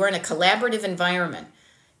way. You are in a collaborative environment.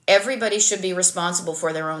 Everybody should be responsible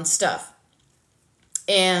for their own stuff,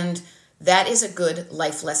 and that is a good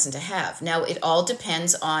life lesson to have. Now, it all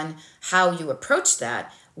depends on how you approach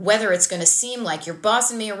that, whether it's going to seem like you're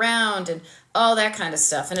bossing me around and all that kind of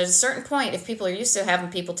stuff. And at a certain point, if people are used to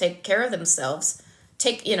having people take care of themselves,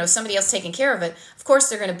 somebody else taking care of it, of course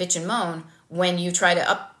they're going to bitch and moan when you try to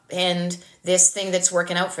upend this thing that's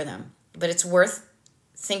working out for them. But it's worth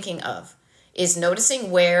thinking of, is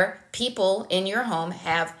noticing where people in your home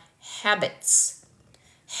have habits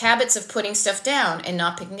of putting stuff down and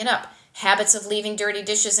not picking it up, habits of leaving dirty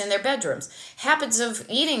dishes in their bedrooms, habits of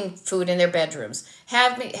eating food in their bedrooms,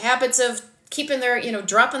 habits of keeping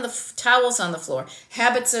dropping the towels on the floor,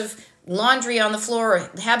 habits of laundry on the floor,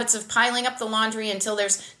 habits of piling up the laundry until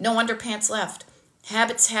there's no underpants left.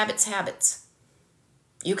 Habits.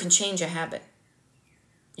 You can change a habit.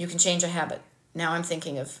 You can change a habit. Now I'm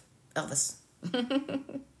thinking of Elvis.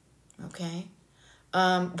 Okay.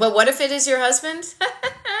 But what if it is your husband?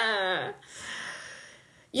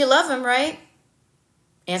 You love him, right?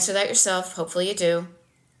 Answer that yourself. Hopefully you do.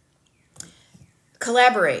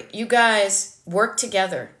 Collaborate. You guys work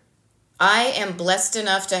together. I am blessed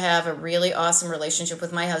enough to have a really awesome relationship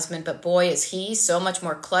with my husband, but boy, is he so much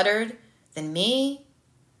more cluttered than me.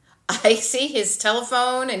 I see his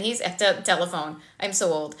telephone, and he's at telephone. I'm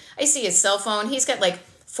so old. I see his cell phone. He's got like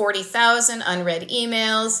 40,000 unread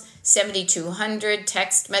emails, 7,200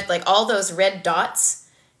 like all those red dots.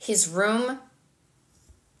 His room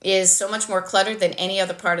is so much more cluttered than any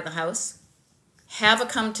other part of the house. Have a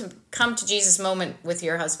come to Jesus moment with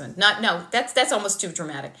your husband. That's almost too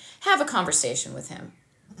dramatic. Have a conversation with him.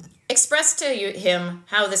 Express to him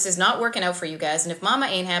how this is not working out for you guys, and if mama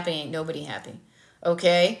ain't happy, ain't nobody happy.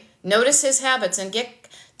 Okay? Notice his habits and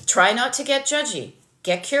try not to get judgy.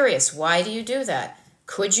 Get curious. Why do you do that?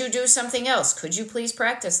 Could you do something else? Could you please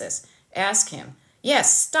practice this? Ask him.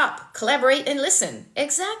 Yes, stop, collaborate, and listen.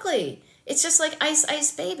 Exactly. It's just like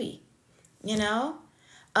Ice Baby, you know?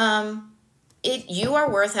 You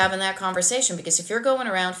are worth having that conversation, because if you're going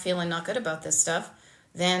around feeling not good about this stuff,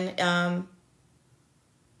 then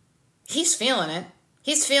he's feeling it.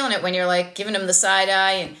 He's feeling it when you're like giving him the side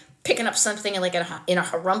eye and picking up something in a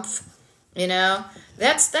harumph, you know?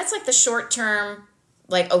 That's like the short term,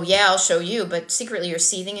 like, oh yeah, I'll show you, but secretly you're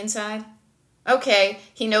seething inside. Okay,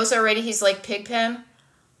 he knows already he's like Pigpen.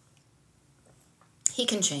 He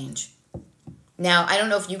can change. Now, I don't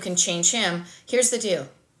know if you can change him. Here's the deal.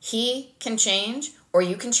 He can change, or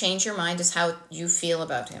you can change your mind as how you feel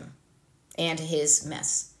about him and his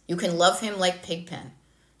mess. You can love him like Pigpen.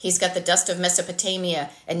 He's got the dust of Mesopotamia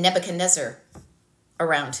and Nebuchadnezzar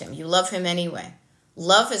around him. You love him anyway.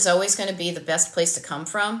 Love is always going to be the best place to come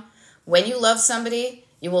from. When you love somebody,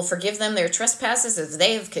 you will forgive them their trespasses as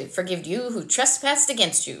they have forgiven you who trespassed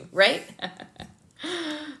against you, right?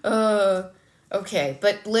 Okay,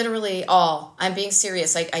 but literally all. I'm being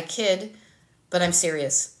serious. I kid, but I'm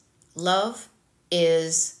serious. Love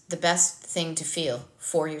is the best thing to feel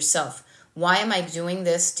for yourself. Why am I doing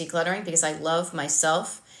this decluttering? Because I love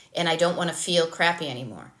myself and I don't want to feel crappy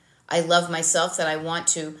anymore. I love myself that I want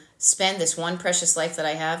to spend this one precious life that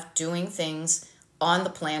I have doing things on the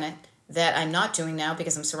planet that I'm not doing now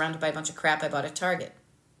because I'm surrounded by a bunch of crap I bought at Target.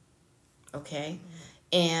 Okay?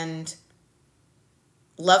 And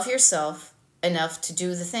love yourself enough to do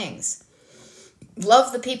the things.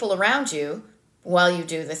 Love the people around you while you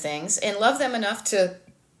do the things, and love them enough to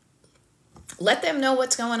let them know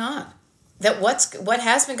what's going on. That what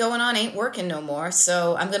has been going on ain't working no more.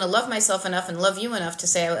 So I'm going to love myself enough and love you enough to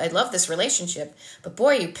say I love this relationship. But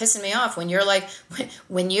boy, you're pissing me off when you're like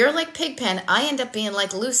Pigpen. I end up being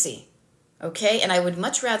like Lucy, okay? And I would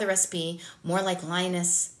much rather us be more like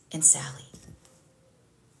Linus and Sally,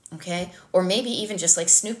 okay? Or maybe even just like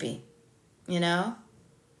Snoopy, you know?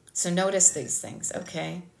 So notice these things,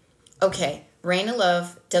 okay? Okay, Rain of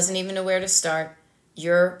Love doesn't even know where to start.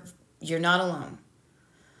 You're not alone.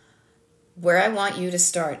 Where I want you to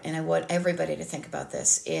start, and I want everybody to think about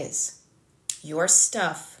this, is your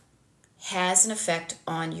stuff has an effect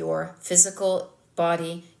on your physical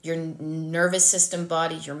body, your nervous system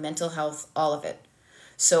body, your mental health, all of it.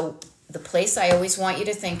 So the place I always want you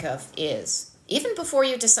to think of is, even before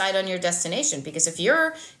you decide on your destination, because if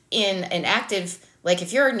you're in an active, like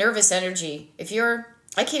if you're nervous energy, if you're,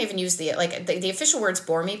 I can't even use the official words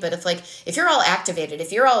bore me, but if you're all activated,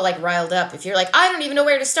 if you're all like riled up, if you're like, I don't even know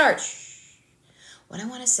where to start, what I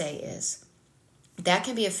want to say is that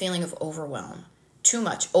can be a feeling of overwhelm. Too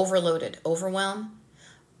much, overloaded, overwhelm.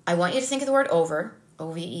 I want you to think of the word over,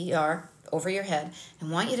 O-V-E-R, over your head, and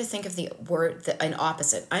want you to think of the word, an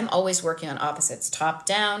opposite. I'm always working on opposites, top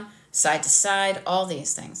down, side to side, all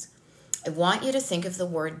these things. I want you to think of the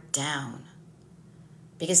word down,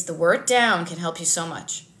 because the word down can help you so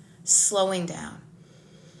much. Slowing down.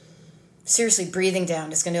 Seriously, breathing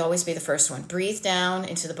down is going to always be the first one. Breathe down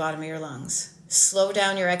into the bottom of your lungs. Slow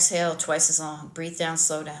down your exhale twice as long. Breathe down,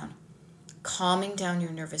 slow down. Calming down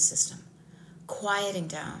your nervous system. Quieting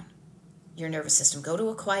down your nervous system. Go to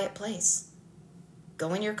a quiet place.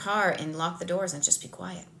 Go in your car and lock the doors and just be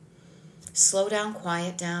quiet. Slow down,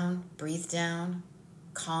 quiet down, breathe down,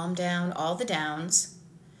 calm down, all the downs.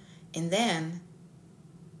 And then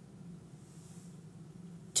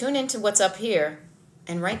tune into what's up here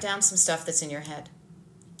and write down some stuff that's in your head.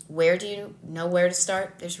 Where do you know where to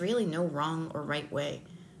start? There's really no wrong or right way.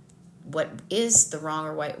 What is the wrong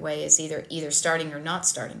or right way is either starting or not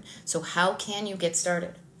starting. So how can you get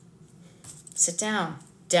started? Sit down.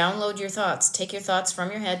 Download your thoughts. Take your thoughts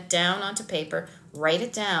from your head down onto paper. Write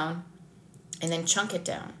it down. And then chunk it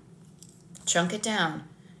down. Chunk it down.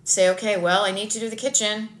 Say, okay, well, I need to do the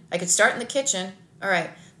kitchen. I could start in the kitchen. All right,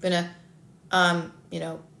 I'm going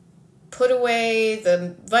to, put away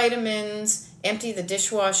the vitamins, empty the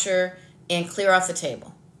dishwasher, and clear off the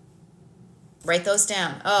table. Write those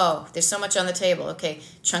down. Oh, there's so much on the table. Okay,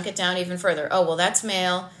 chunk it down even further. Oh, well, that's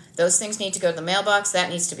mail. Those things need to go to the mailbox. That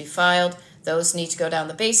needs to be filed. Those need to go down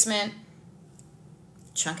the basement.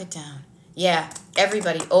 Chunk it down. Yeah,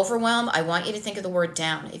 everybody, overwhelm. I want you to think of the word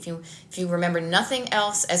down. If you remember nothing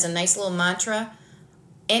else as a nice little mantra,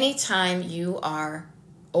 anytime you are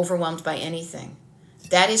overwhelmed by anything,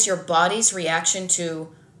 that is your body's reaction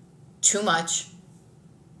to too much,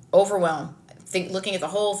 overwhelm. Looking at the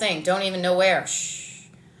whole thing, don't even know where. Shh.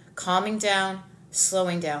 Calming down,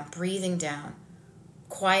 slowing down, breathing down,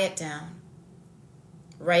 quiet down,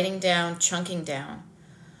 writing down, chunking down.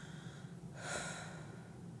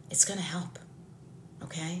 It's going to help,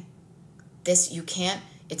 okay?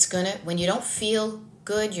 When you don't feel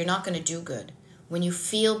good, you're not going to do good. When you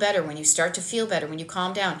feel better, when you start to feel better, when you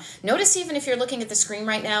calm down. Notice even if you're looking at the screen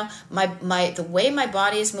right now, the way my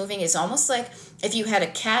body is moving is almost like if you had a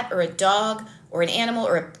cat or a dog or an animal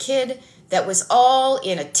or a kid that was all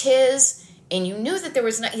in a tiz and you knew that there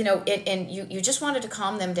was not, and you just wanted to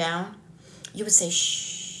calm them down. You would say,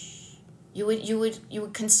 shh. You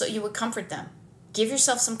would comfort them. Give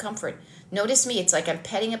yourself some comfort. Notice me. It's like I'm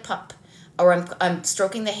petting a pup or I'm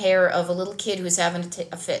stroking the hair of a little kid who's having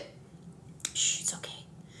a fit. Shh, it's okay.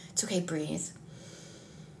 It's okay, breathe.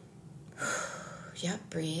 Yep,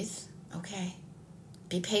 breathe. Okay.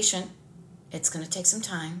 Be patient. It's going to take some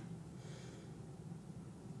time.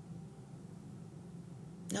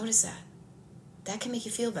 Notice that. That can make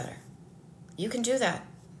you feel better. You can do that.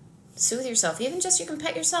 Soothe yourself. Even just you can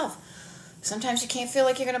pet yourself. Sometimes you can't feel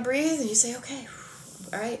like you're going to breathe, and you say, okay,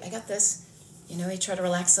 all right, I got this. You know, you try to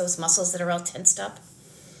relax those muscles that are all tensed up.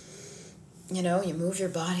 You know, you move your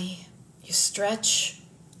body. You stretch.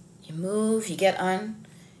 You move. You get on.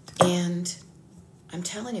 And I'm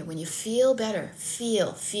telling you, when you feel better,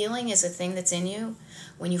 feeling is a thing that's in you.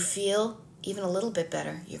 When you feel even a little bit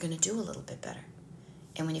better, you're going to do a little bit better.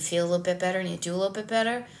 And when you feel a little bit better and you do a little bit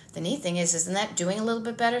better, the neat thing is, isn't that doing a little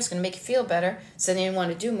bit better is going to make you feel better. So then you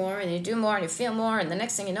want to do more, and you do more, and you feel more, and the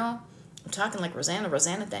next thing you know, I'm talking like Rosanna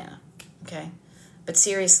Dana, okay? But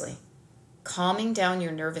seriously, calming down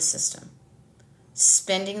your nervous system,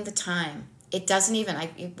 spending the time. It doesn't even,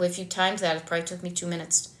 if you timed that, it probably took me 2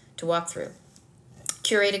 minutes to walk through.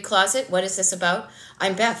 Curated Closet, what is this about?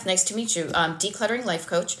 I'm Beth, nice to meet you. Decluttering Life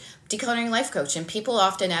Coach, and people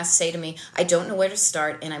often say to me, I don't know where to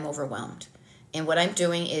start and I'm overwhelmed. And what I'm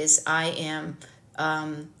doing is I am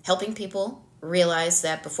helping people realize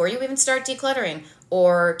that before you even start decluttering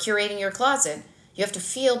or curating your closet, you have to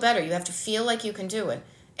feel better. You have to feel like you can do it.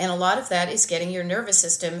 And a lot of that is getting your nervous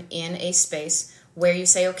system in a space where you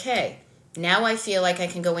say, okay, now I feel like I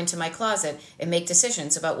can go into my closet and make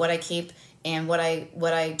decisions about what I keep and what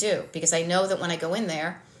I do, because I know that when I go in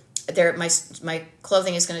there, my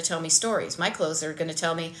clothing is going to tell me stories. My clothes are going to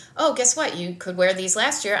tell me, oh, guess what? You could wear these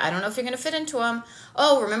last year. I don't know if you're going to fit into them.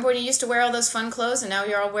 Oh, remember when you used to wear all those fun clothes and now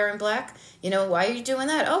you're all wearing black? You know, why are you doing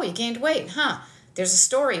that? Oh, you gained weight, huh? There's a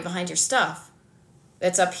story behind your stuff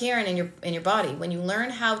that's up here and in your body. When you learn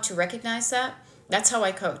how to recognize that, that's how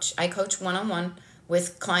I coach. I coach one-on-one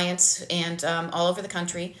with clients and all over the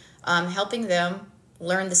country, helping them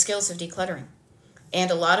learn the skills of decluttering. And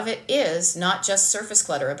a lot of it is not just surface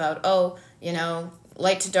clutter about, oh, you know,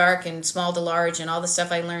 light to dark and small to large and all the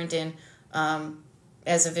stuff I learned in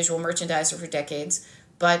as a visual merchandiser for decades,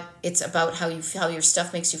 but it's about how your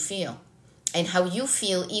stuff makes you feel and how you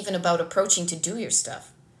feel even about approaching to do your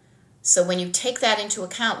stuff. So when you take that into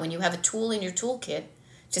account, when you have a tool in your toolkit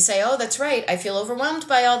to say, oh, that's right, I feel overwhelmed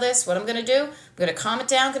by all this, what I'm going to do, I'm going to calm it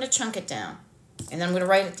down, I'm going to chunk it down, and then I'm going to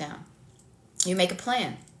write it down. You make a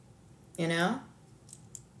plan, you know?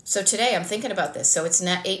 So today I'm thinking about this. So it's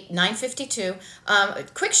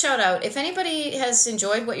 9:52. Quick shout out. If anybody has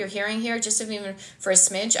enjoyed what you're hearing here, just even for a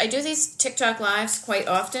smidge, I do these TikTok lives quite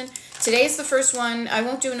often. Today's the first one. I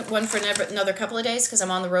won't do one for another couple of days because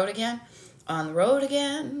I'm on the road again. But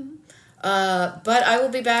I will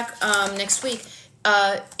be back next week.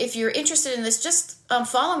 If you're interested in this, just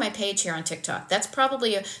follow my page here on TikTok. That's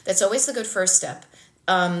that's always the good first step.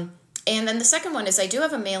 And then the second one is I do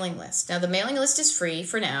have a mailing list. Now, the mailing list is free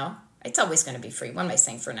for now. It's always going to be free. What am I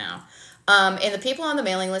saying for now? And the people on the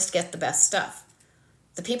mailing list get the best stuff.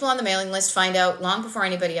 The people on the mailing list find out long before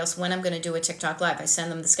anybody else when I'm going to do a TikTok Live. I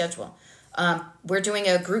send them the schedule. We're doing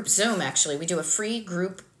a group Zoom, actually. We do a free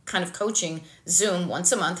group kind of coaching Zoom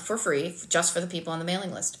once a month for free, just for the people on the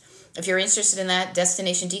mailing list. If you're interested in that,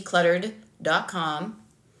 destinationdecluttered.com,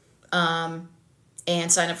 and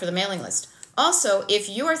sign up for the mailing list. Also, if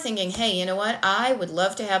you are thinking, hey, you know what? I would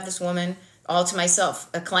love to have this woman all to myself.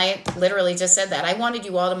 A client literally just said that. I wanted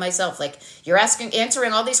you all to myself. Like, you're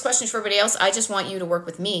answering all these questions for everybody else. I just want you to work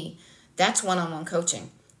with me. That's one-on-one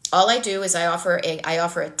coaching. All I do is I offer a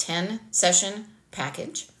 10-session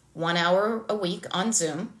package, 1 hour a week on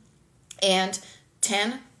Zoom, and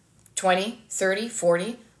 10, 20, 30,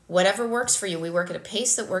 40, whatever works for you. We work at a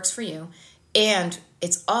pace that works for you. And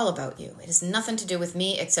it's all about you. It has nothing to do with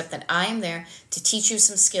me except that I am there to teach you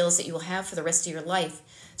some skills that you will have for the rest of your life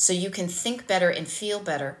so you can think better and feel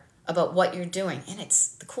better about what you're doing. And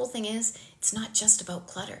the cool thing is, it's not just about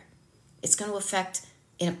clutter. It's going to affect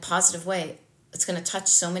in a positive way. It's going to touch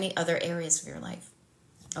so many other areas of your life.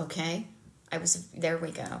 Okay? There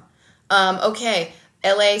we go. Okay.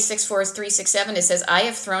 LA 64367, it says, I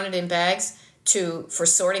have thrown it in bags for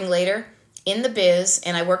sorting later. In the biz,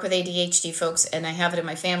 and I work with ADHD folks, and I have it in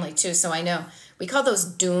my family too, so I know. We call those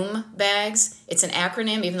DOOM bags. It's an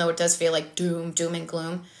acronym, even though it does feel like doom and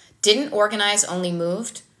gloom. Didn't organize, only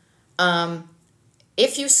moved.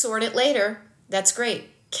 If you sort it later, that's great.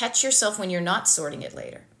 Catch yourself when you're not sorting it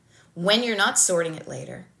later. When you're not sorting it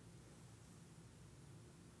later,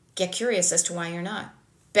 get curious as to why you're not.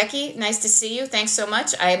 Becky, nice to see you. Thanks so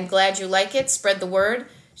much. I'm glad you like it. Spread the word.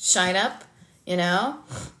 Shine up, you know.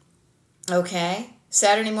 Okay.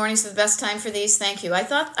 Saturday mornings are the best time for these. Thank you. I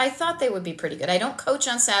thought they would be pretty good. I don't coach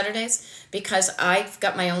on Saturdays because I've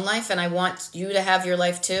got my own life and I want you to have your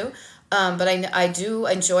life too. But I do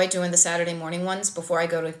enjoy doing the Saturday morning ones before I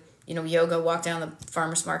go to, yoga, walk down the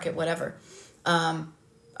farmer's market, whatever.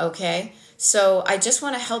 Okay? So I just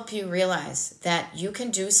want to help you realize that you can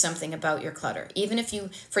do something about your clutter. Even if you,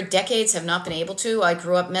 for decades, have not been able to. I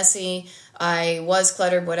grew up messy. I was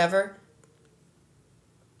cluttered, whatever.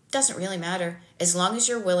 Doesn't really matter. As long as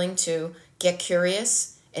you're willing to get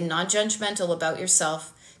curious and non-judgmental about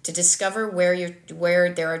yourself, to discover where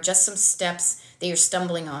there are just some steps that you're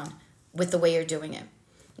stumbling on with the way you're doing it.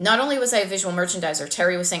 Not only was I a visual merchandiser,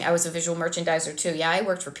 Terry was saying I was a visual merchandiser too. Yeah, I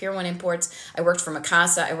worked for Pier 1 Imports. I worked for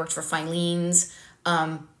Mikasa. I worked for Filene's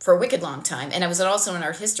for a wicked long time. And I was also an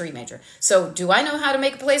art history major. So do I know how to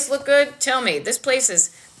make a place look good? Tell me. This place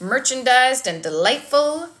is merchandised and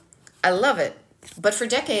delightful. I love it. But for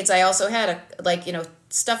decades, I also had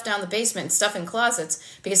stuff down the basement and stuff in closets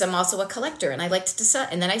because I'm also a collector and I liked to sell.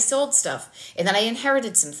 And then I sold stuff and then I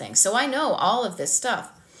inherited some things. So I know all of this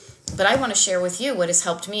stuff. But I want to share with you what has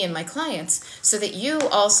helped me and my clients so that you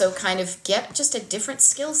also kind of get just a different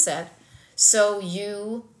skill set so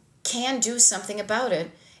you can do something about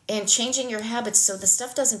it and changing your habits so the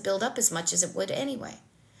stuff doesn't build up as much as it would anyway.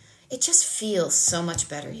 It just feels so much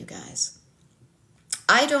better, you guys.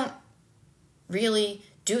 I don't really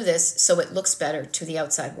do this so it looks better to the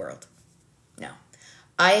outside world. No.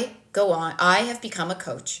 I have become a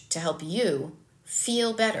coach to help you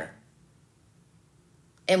feel better.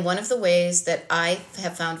 And one of the ways that I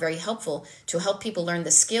have found very helpful to help people learn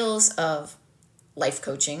the skills of life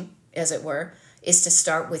coaching, as it were, is to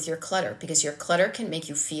start with your clutter, because your clutter can make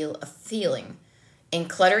you feel a feeling. And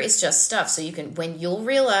clutter is just stuff. So when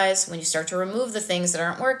you start to remove the things that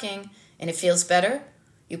aren't working and it feels better,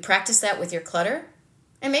 you practice that with your clutter,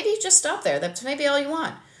 and maybe you just stop there. That's maybe all you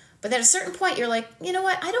want. But at a certain point, you're like, you know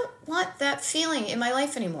what? I don't want that feeling in my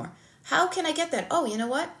life anymore. How can I get that? Oh, you know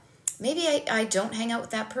what? Maybe I don't hang out with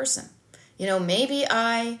that person. Maybe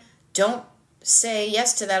I don't say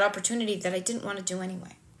yes to that opportunity that I didn't want to do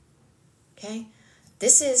anyway. Okay?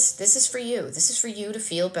 This is for you. This is for you to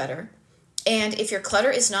feel better. And if your clutter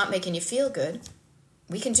is not making you feel good,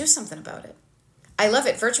 we can do something about it. I love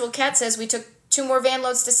it. Virtual Cat says we took 2 more van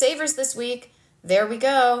loads to Savers this week. There we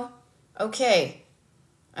go. Okay.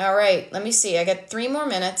 All right. Let me see. I got 3 more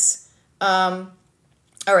minutes.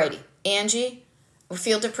 Alrighty. Angie,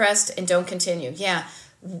 feel depressed and don't continue. Yeah.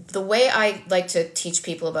 The way I like to teach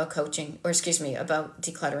people about coaching, about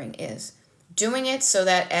decluttering is doing it so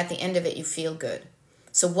that at the end of it you feel good.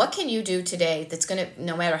 So what can you do today that's going to,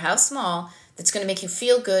 no matter how small, that's going to make you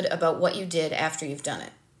feel good about what you did after you've done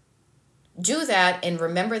it? Do that and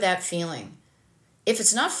remember that feeling. If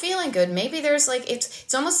it's not feeling good, maybe there's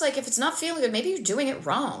it's almost like if it's not feeling good, maybe you're doing it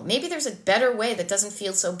wrong. Maybe there's a better way that doesn't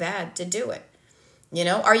feel so bad to do it.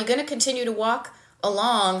 Are you going to continue to walk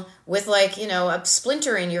along with a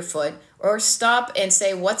splinter in your foot, or stop and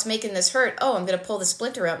say, what's making this hurt? Oh, I'm going to pull the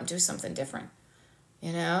splinter out and do something different.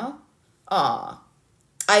 Aw,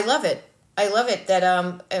 I love it. I love it that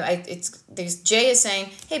Jay is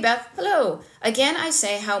saying, hey Beth, hello. Again, I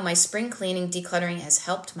say how my spring cleaning decluttering has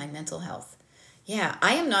helped my mental health. Yeah,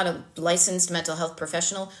 I am not a licensed mental health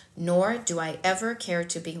professional, nor do I ever care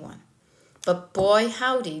to be one. But boy,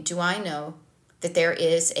 howdy, do I know that there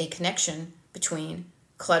is a connection between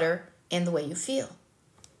clutter and the way you feel.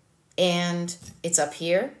 And it's up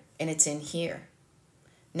here and it's in here.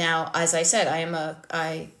 Now, as I said,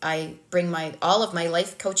 I bring all of my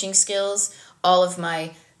life coaching skills, all of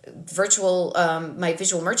my visual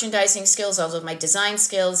merchandising skills, all of my design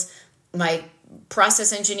skills, my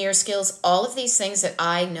process engineer skills, all of these things that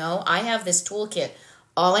I know. I have this toolkit.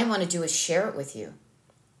 All I want to do is share it with you.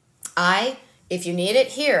 If you need it,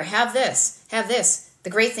 here, have this. The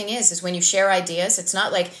great thing is when you share ideas, it's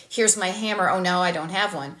not like, here's my hammer, oh, no, I don't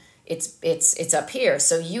have one. It's up here.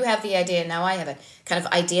 So you have the idea, now I have it. Kind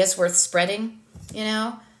of ideas worth spreading,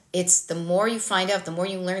 It's the more you find out, the more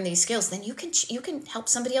you learn these skills, then you can help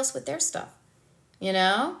somebody else with their stuff, I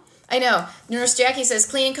know. Nurse Jackie says,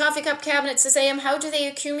 cleaning coffee cup cabinets this AM. How do they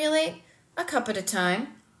accumulate? A cup at a time.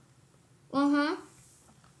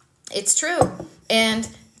 It's true. And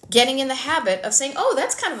getting in the habit of saying, oh,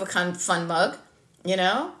 that's kind of a fun mug.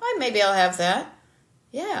 Maybe I'll have that.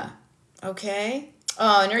 Yeah. Okay.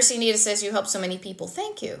 Oh, Nurse Anita says you help so many people.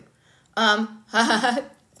 Thank you. Yeah,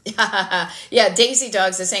 Daisy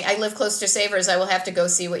Dogs is saying, I live close to Savers. I will have to go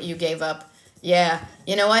see what you gave up. Yeah.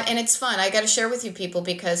 You know what? And it's fun. I got to share with you people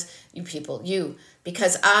because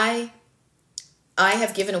I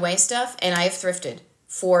have given away stuff and I have thrifted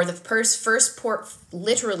for the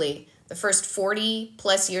literally the first 40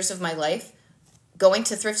 plus years of my life. Going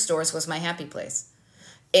to thrift stores was my happy place.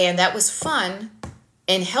 And that was fun.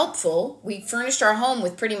 and helpful. We furnished our home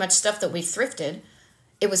with pretty much stuff that we thrifted.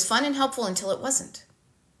 It was fun and helpful until it wasn't.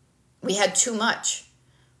 We had too much.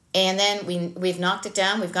 And then we've knocked it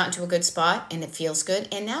down. We've gotten to a good spot, and it feels good.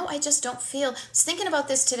 And now I just don't feel... I was thinking about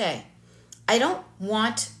this today. I don't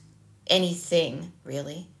want anything,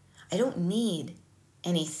 really. I don't need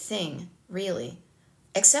anything, really,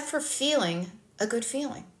 except for feeling a good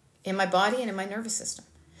feeling in my body and in my nervous system.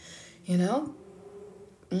 You know?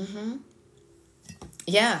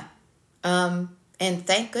 Yeah. And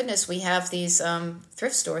thank goodness we have these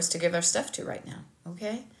thrift stores to give our stuff to right now.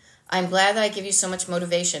 Okay? I'm glad that I give you so much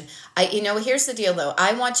motivation. Here's the deal, though.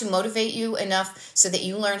 I want to motivate you enough so that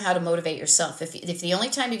you learn how to motivate yourself. If the only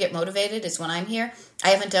time you get motivated is when I'm here, I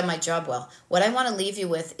haven't done my job well. What I want to leave you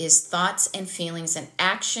with is thoughts and feelings and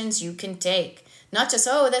actions you can take. Not just,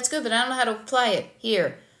 oh, that's good, but I don't know how to apply it.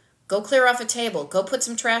 Here, go clear off a table. Go put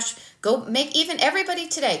some trash. Go make even everybody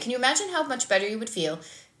today. Can you imagine how much better you would feel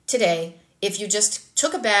today if you just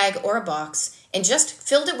took a bag or a box and just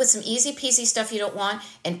filled it with some easy peasy stuff you don't want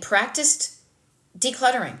and practiced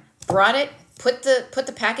decluttering? Brought it, put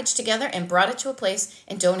the package together and brought it to a place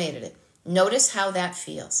and donated it. Notice how that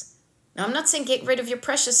feels. Now, I'm not saying get rid of your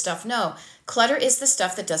precious stuff. No, clutter is the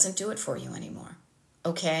stuff that doesn't do it for you anymore.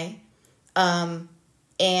 Okay? And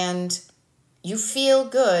you feel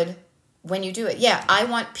good when you do it. Yeah, I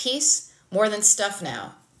want peace more than stuff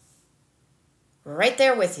now. Right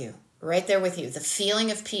there with you. Right there with you. The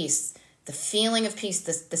feeling of peace. The feeling of peace.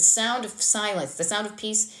 The sound of silence. The sound of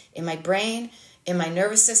peace in my brain, in my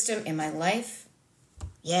nervous system, in my life.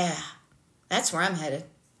 Yeah, that's where I'm headed.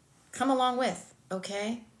 Come along with,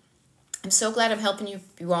 okay? I'm so glad I'm helping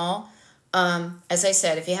you all. As I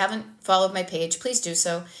said, if you haven't followed my page, please do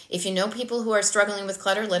so. If you know people who are struggling with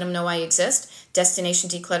clutter, let them know I exist. Destination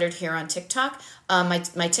Decluttered here on TikTok. My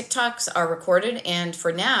TikToks are recorded, and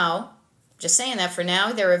for now, just saying that, for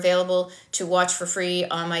now, they're available to watch for free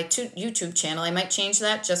on my YouTube channel. I might change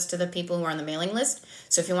that just to the people who are on the mailing list.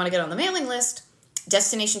 So if you want to get on the mailing list,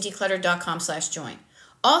 destinationdecluttered.com/join.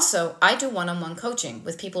 Also, I do one-on-one coaching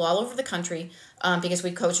with people all over the country because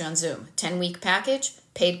we coach on Zoom. 10-week package,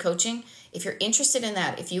 paid coaching. If you're interested in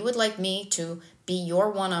that, if you would like me to be your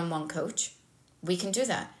one-on-one coach, we can do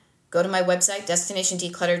that. Go to my website,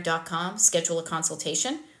 destinationdecluttered.com, schedule a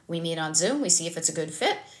consultation. We meet on Zoom. We see if it's a good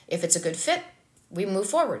fit. If it's a good fit, we move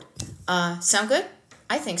forward. Sound good?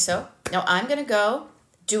 I think so. Now I'm going to go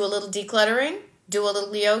do a little decluttering, do a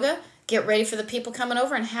little yoga, get ready for the people coming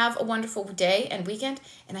over, and have a wonderful day and weekend.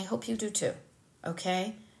 And I hope you do too.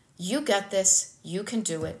 Okay? You got this. You can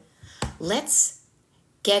do it. Let's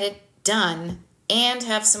get it done and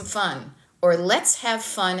have some fun. Or let's have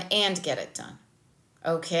fun and get it done.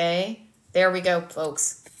 Okay? There we go,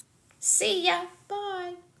 folks. See ya.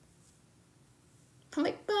 Bye. I'm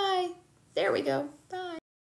like, bye. There we go. Bye.